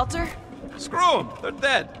ship for shelter? Screw them, they're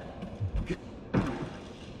dead.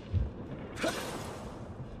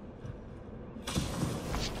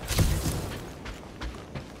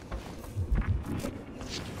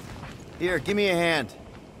 Here, give me a hand.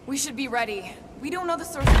 We should be ready. We don't know the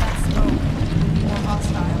source of that smoke. Or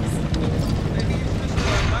hostiles. Maybe it's just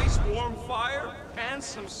a nice warm fire and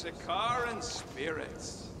some Sikaran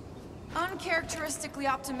spirits. Uncharacteristically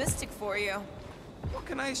optimistic for you. What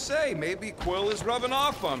can I say? Maybe Quill is rubbing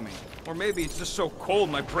off on me. Or maybe it's just so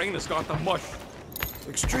cold my brain has got the mush.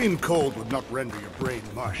 Extreme cold would not render your brain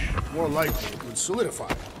mush. More likely, it would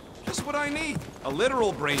solidify. Just what I need. A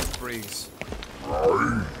literal brain freeze.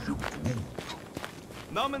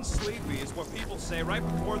 Numb and sleepy is what people say right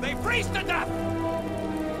before they freeze to death!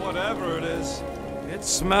 Whatever it is, it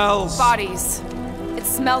smells. Bodies. It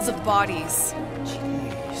smells of bodies.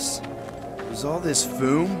 Jeez. Is all this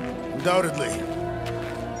Foom? Undoubtedly.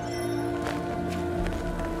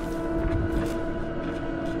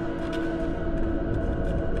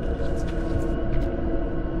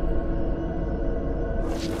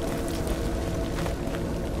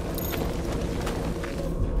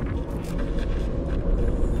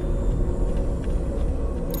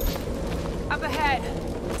 Up ahead.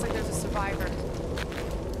 Looks like there's a survivor.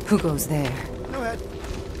 Who goes there? No head.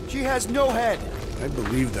 She has no head. I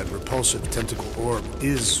believe that repulsive tentacle orb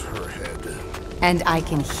is her head. And I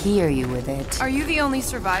can hear you with it. Are you the only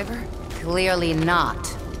survivor? Clearly not.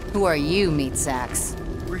 Who are you, meat sacks?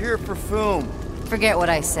 We're here for Foom. Forget what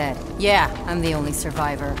I said. Yeah, I'm the only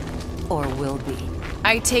survivor. Or will be.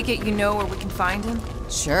 I take it you know where we can find him?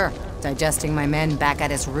 Sure. Digesting my men back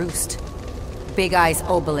at his roost. Big Eye's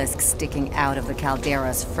obelisk sticking out of the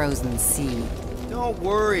Caldera's frozen sea. Don't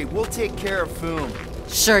worry, we'll take care of Foom.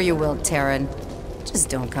 Sure you will, Terran. Just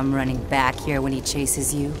don't come running back here when he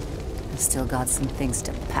chases you. I've still got some things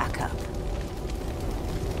to pack up.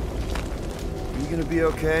 You gonna be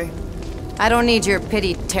okay? I don't need your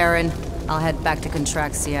pity, Terran. I'll head back to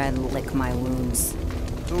Contraxia and lick my wounds.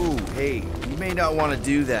 Ooh, hey, you may not want to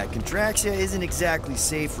do that. Contraxia isn't exactly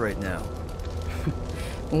safe right now.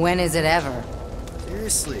 When is it ever?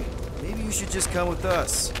 Seriously, maybe you should just come with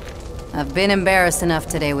us. I've been embarrassed enough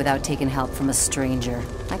today without taking help from a stranger.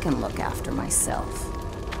 I can look after myself.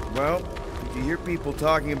 Well, if you hear people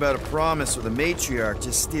talking about a promise with a matriarch,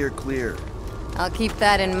 just steer clear. I'll keep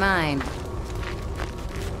that in mind.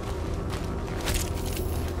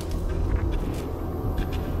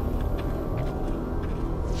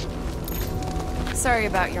 Sorry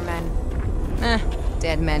about your men.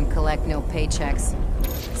 Dead men collect no paychecks.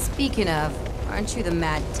 Speaking of, aren't you the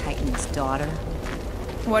Mad Titan's daughter?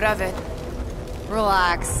 What of it?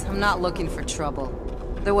 Relax, I'm not looking for trouble.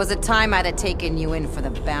 There was a time I'd have taken you in for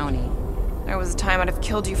the bounty. There was a time I'd have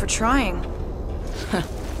killed you for trying.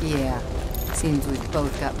 Yeah, seems we've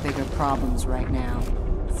both got bigger problems right now.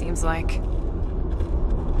 Seems like.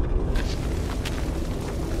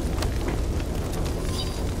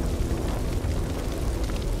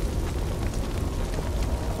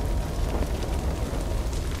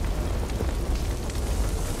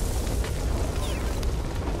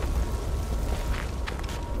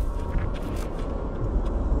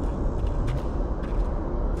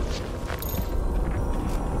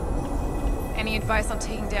 Any advice on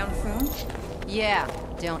taking down Foom? Yeah,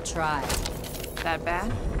 don't try. That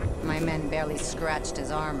bad? My men barely scratched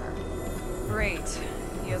his armor. Great.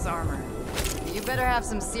 He has armor. You better have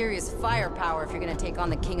some serious firepower if you're gonna take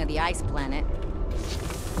on the king of the ice planet.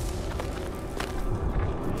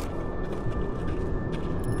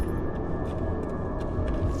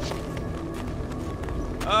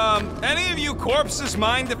 Any of you corpses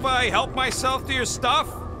mind if I help myself to your stuff?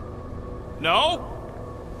 No?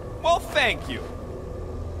 Well, thank you.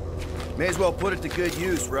 May as well put it to good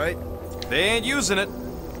use, right? They ain't using it.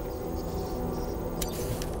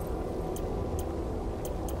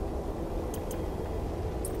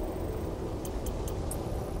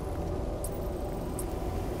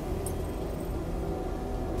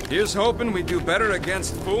 Here's hoping we do better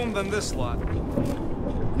against Foom than this lot.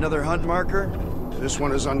 Another hunt marker? This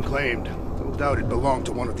one is unclaimed. No doubt it belonged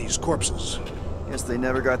to one of these corpses. Guess they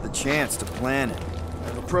never got the chance to plan it.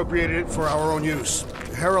 I've appropriated it for our own use,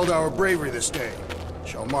 to herald our bravery this day.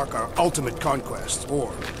 Shall mark our ultimate conquest,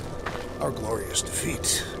 or our glorious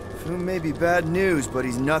defeat. Foom may be bad news, but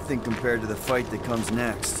he's nothing compared to the fight that comes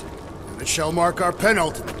next. And it shall mark our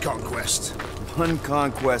penultimate conquest. One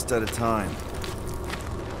conquest at a time.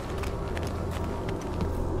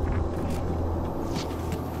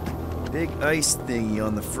 Big ice thingy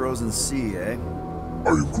on the frozen sea, eh? I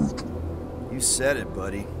agree. You said it,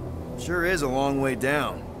 buddy. Sure is a long way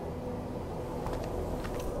down.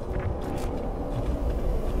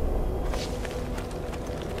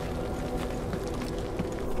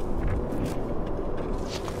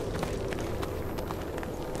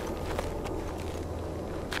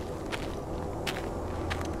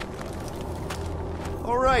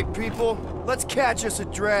 All right, people. Let's catch us a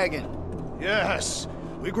dragon. Yes,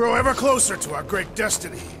 we grow ever closer to our great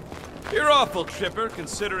destiny. You're awful chipper,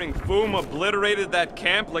 considering Foom obliterated that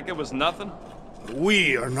camp like it was nothing.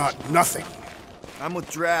 We are not nothing. I'm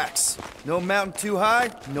with Drax. No mountain too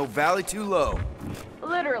high, no valley too low.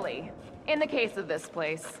 Literally. In the case of this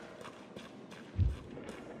place.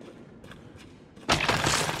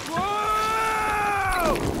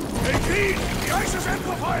 Whoa! Hey, Pete! The ice is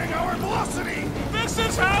amplifying our velocity! This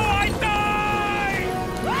is how I die!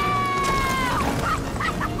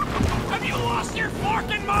 Have you lost your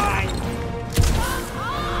fucking mind? Come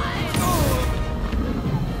on!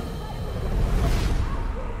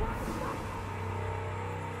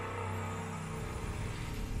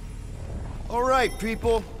 All right,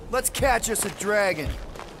 people. Let's catch us a dragon.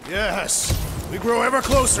 Yes, we grow ever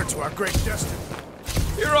closer to our great destiny.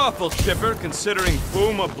 You're awful chipper, considering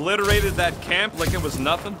Foom obliterated that camp like it was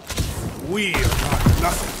nothing. We are not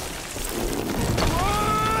nothing.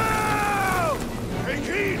 Whoa! Hey,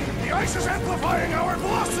 Keen! The ice is amplifying our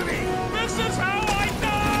velocity! This is how I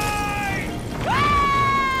die!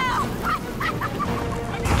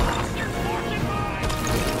 Have you lost your fucking mind?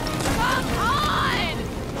 Come on!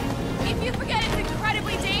 If you forget it's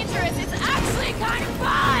incredibly dangerous, it's actually kind of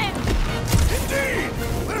fun! Indeed!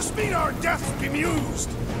 Let us meet our deaths bemused!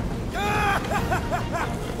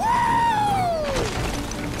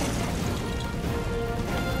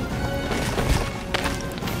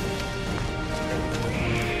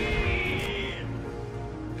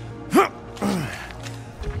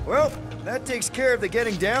 Well, that takes care of the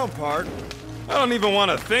getting down part. I don't even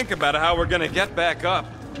want to think about how we're gonna get back up.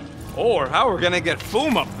 Or how we're gonna get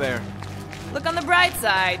Foom up there. Look on the bright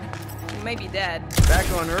side. You may be dead.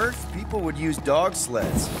 Back on Earth, people would use dog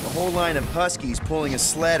sleds. A whole line of huskies pulling a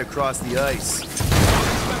sled across the ice.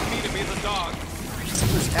 Expect me to be the dog. I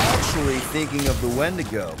was actually thinking of the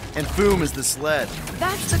Wendigo, and Foom is the sled.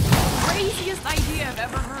 That's the craziest idea I've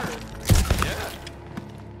ever heard. Yeah.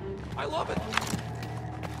 I love it.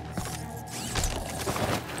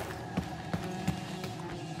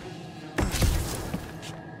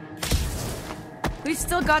 We've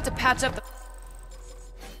still got to patch up the...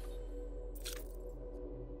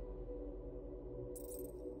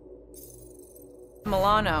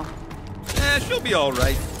 Milano. She'll be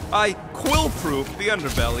alright. I quill-proofed the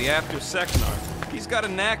underbelly after Seknar. He's got a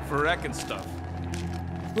knack for wrecking stuff.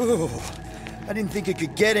 Ooh, I didn't think it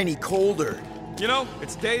could get any colder. You know,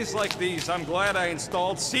 it's days like these I'm glad I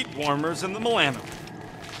installed seat warmers in the Milano.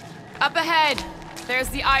 Up ahead! There's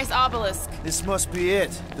the ice obelisk. This must be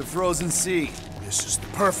it, the frozen sea. This is the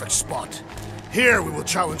perfect spot. Here we will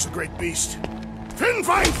challenge the great beast. Fin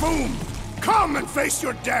Fang Foom! Come and face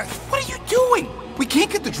your death! What are you doing? We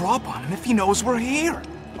can't get the drop on him if he knows we're here.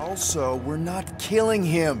 Also, we're not killing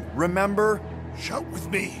him, remember? Shout with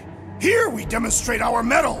me. Here we demonstrate our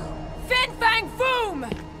mettle! Fin Fang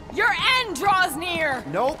Foom! Your end draws near!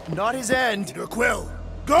 Nope, not his end. Your quill,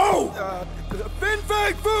 go! Fin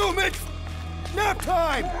Fang Foom, it's nap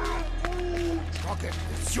time! Rocket,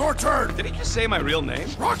 it's your turn! Did he just say my real name?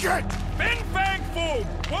 Rocket! Fin Fang Foom!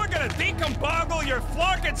 We're gonna decomboggle your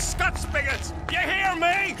flunking scut spigots! You hear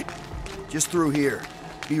me? Just through here.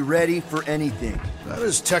 Be ready for anything. That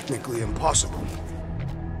is technically impossible.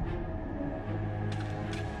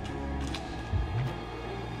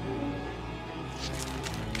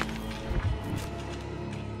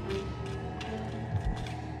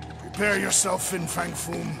 Prepare yourself, Fin Fang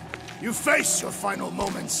Foom. You face your final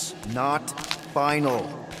moments. Not final.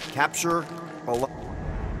 Capture a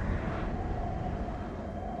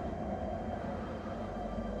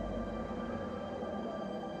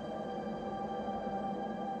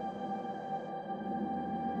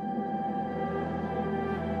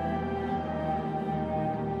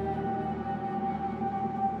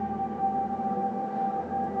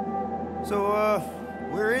So,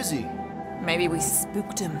 where is he? Maybe we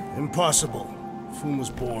spooked him. Impossible. Foom was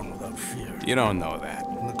born without fear. You don't know that.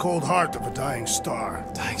 In the cold heart of a dying star.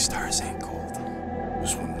 Dying stars ain't cold.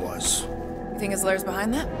 This one was. You think his lair's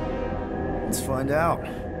behind that? Let's find out.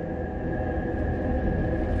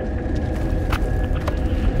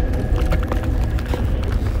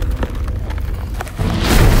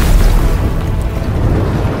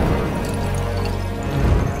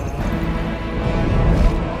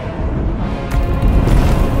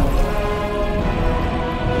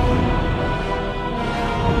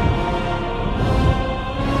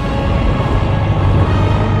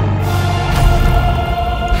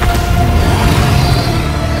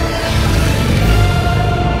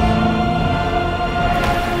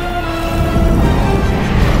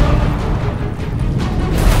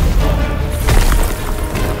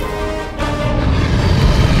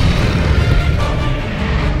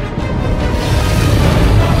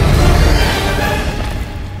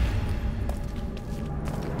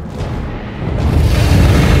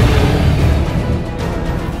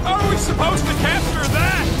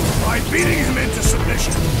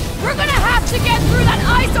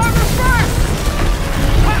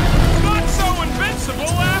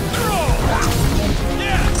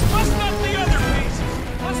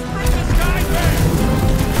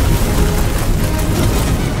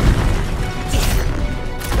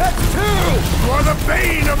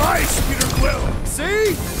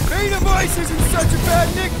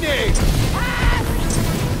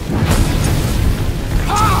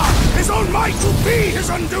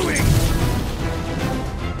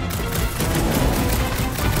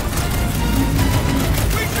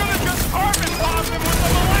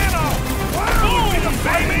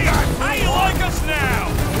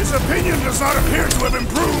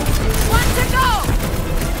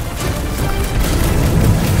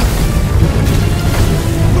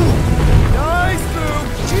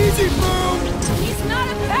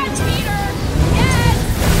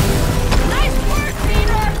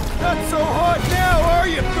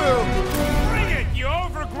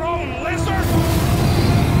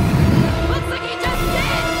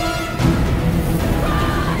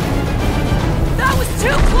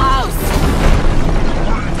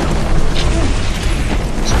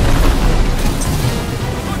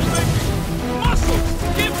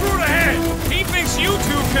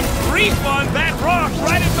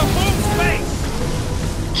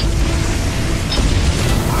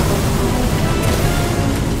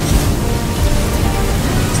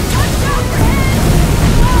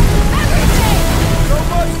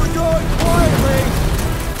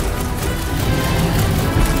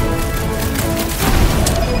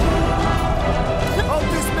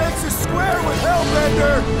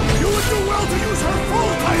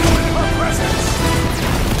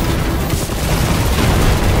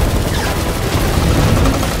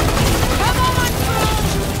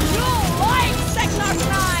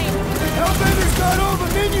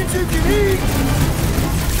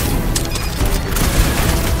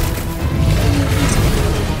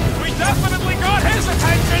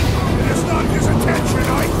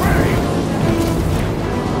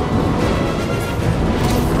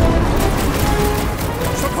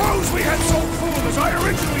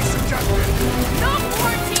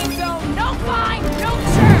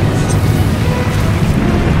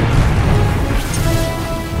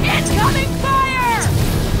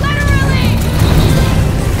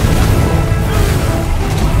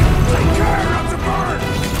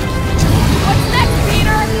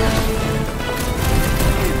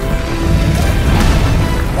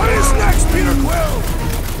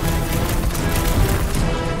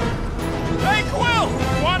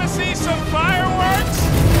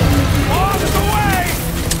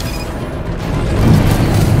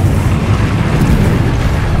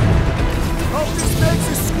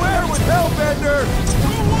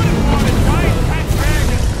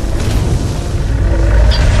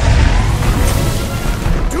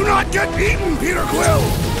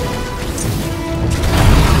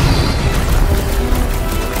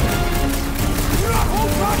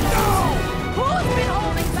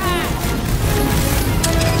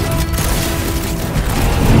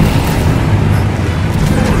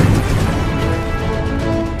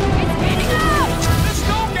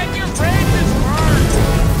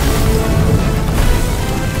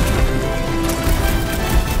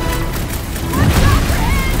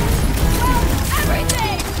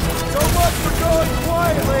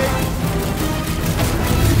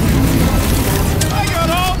 I got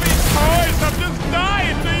all these toys, I'm just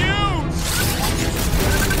dying to use!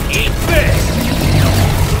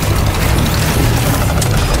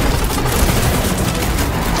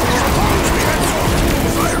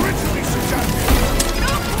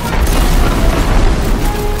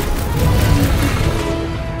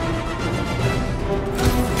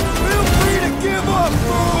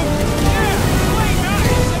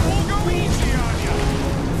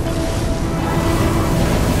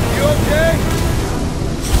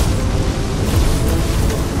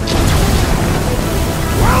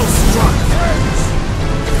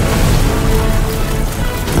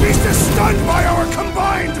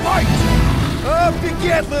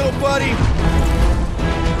 get, little buddy!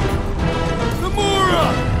 Gamora!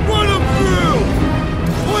 Run them through!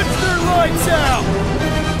 Punch their lights out!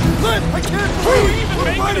 I can't believe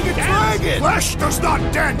we're fighting a dragon! Flesh does not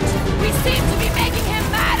dent! We seem to be making him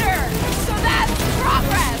matter! So that's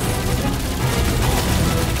progress!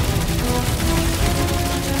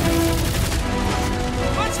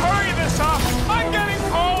 Let's hurry this up! I'm getting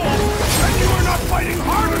cold! And you are not fighting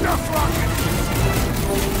hard enough, Rocket!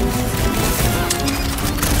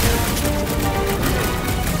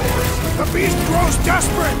 The beast grows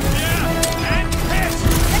desperate! Yeah, and pissed!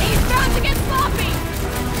 And he's bound to get sloppy!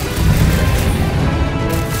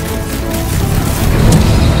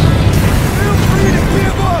 Feel free to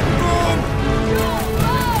give up, Boom! You'll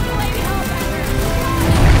love Lady Hellbender!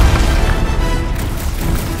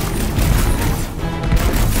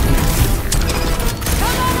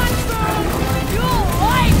 Come on, Boom! You'll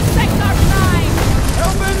like Sector 9!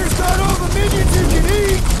 Hellbender's got all the minions you can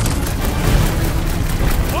eat!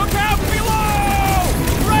 Look out below!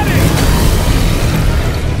 Ready!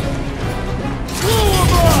 Blow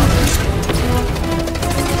him up!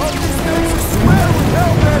 Hope this makes us swear with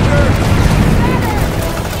Hellbender!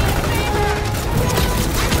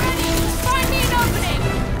 I'm ready! Find me an opening!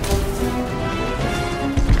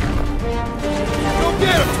 Go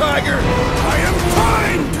get him, Tiger! I am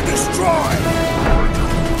trying to destroy!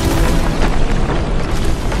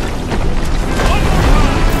 One more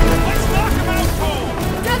time! Let's knock him out cold!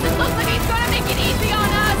 Doesn't look like he's gonna make it easy on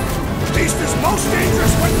us! Beast is most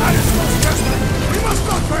dangerous when that is most desperate! We must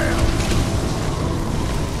not fail!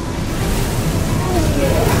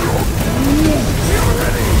 We are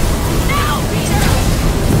ready! Now, Peter!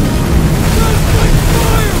 Just like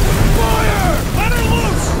fire with fire! Let her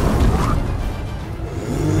loose!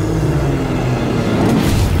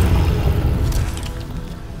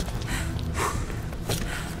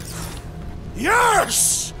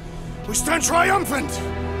 Yes! We stand triumphant!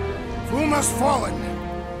 Foom has fallen.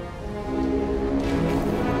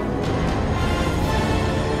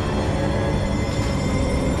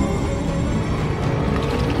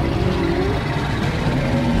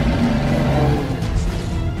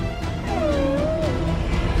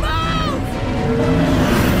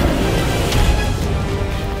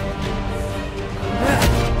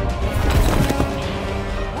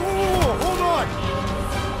 Oh, hold on!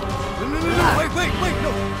 No, wait,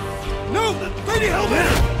 no! No! Lady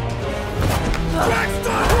Hellbender!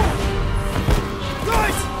 Jackson!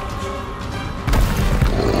 Guys!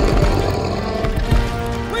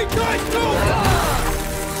 Wait, guys, no!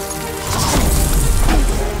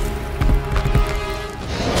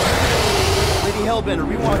 Lady Hellbender,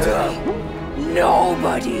 we want to...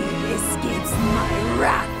 Nobody escapes my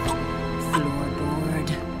wrath, Floorboard.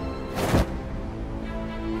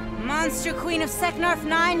 Monster Queen of Seknarf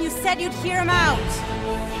 9, you said you'd hear him out.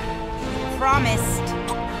 Promised.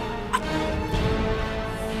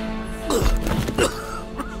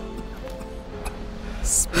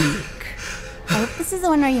 Speak. I hope this is the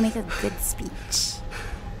one where you make a good speech.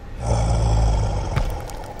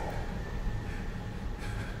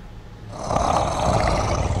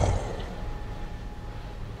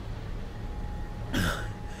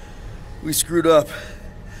 We screwed up.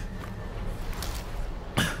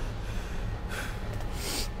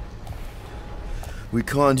 We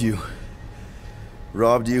conned you.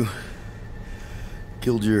 Robbed you.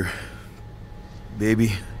 Killed your...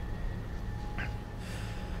 baby.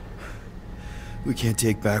 We can't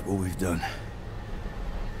take back what we've done.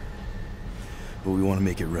 But we want to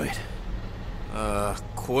make it right.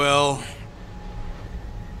 Quill.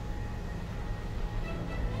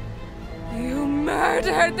 You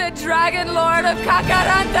murdered the Dragon Lord of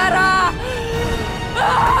Kakarantara!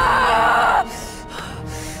 Ah!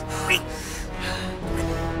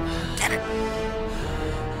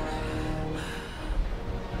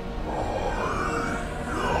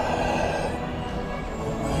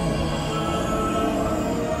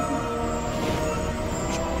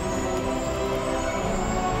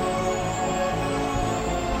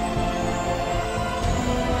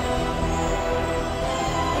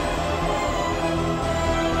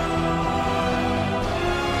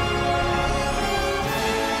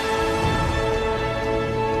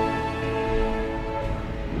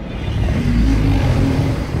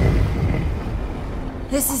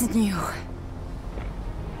 This isn't you.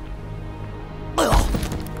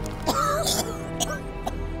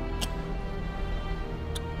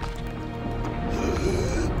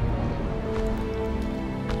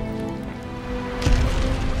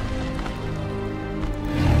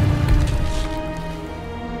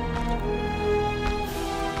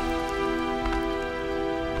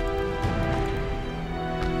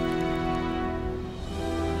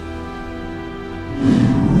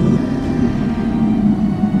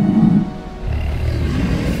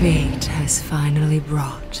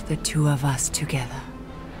 brought the two of us together.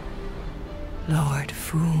 Lord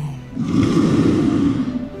Foom.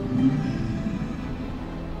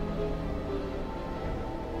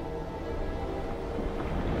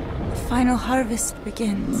 The final harvest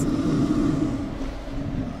begins.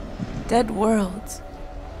 Dead worlds,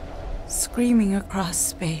 screaming across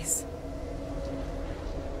space.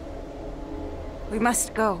 We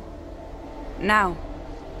must go. Now.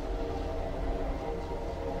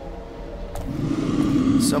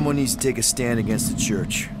 Someone needs to take a stand against the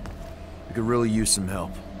church. We could really use some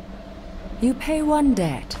help. You pay one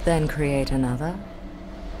debt, then create another?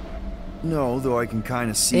 No, though I can kind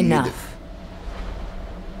of see... Enough.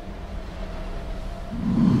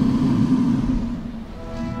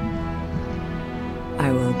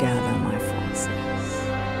 I will gather my forces.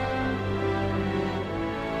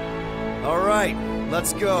 All right,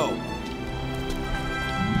 let's go.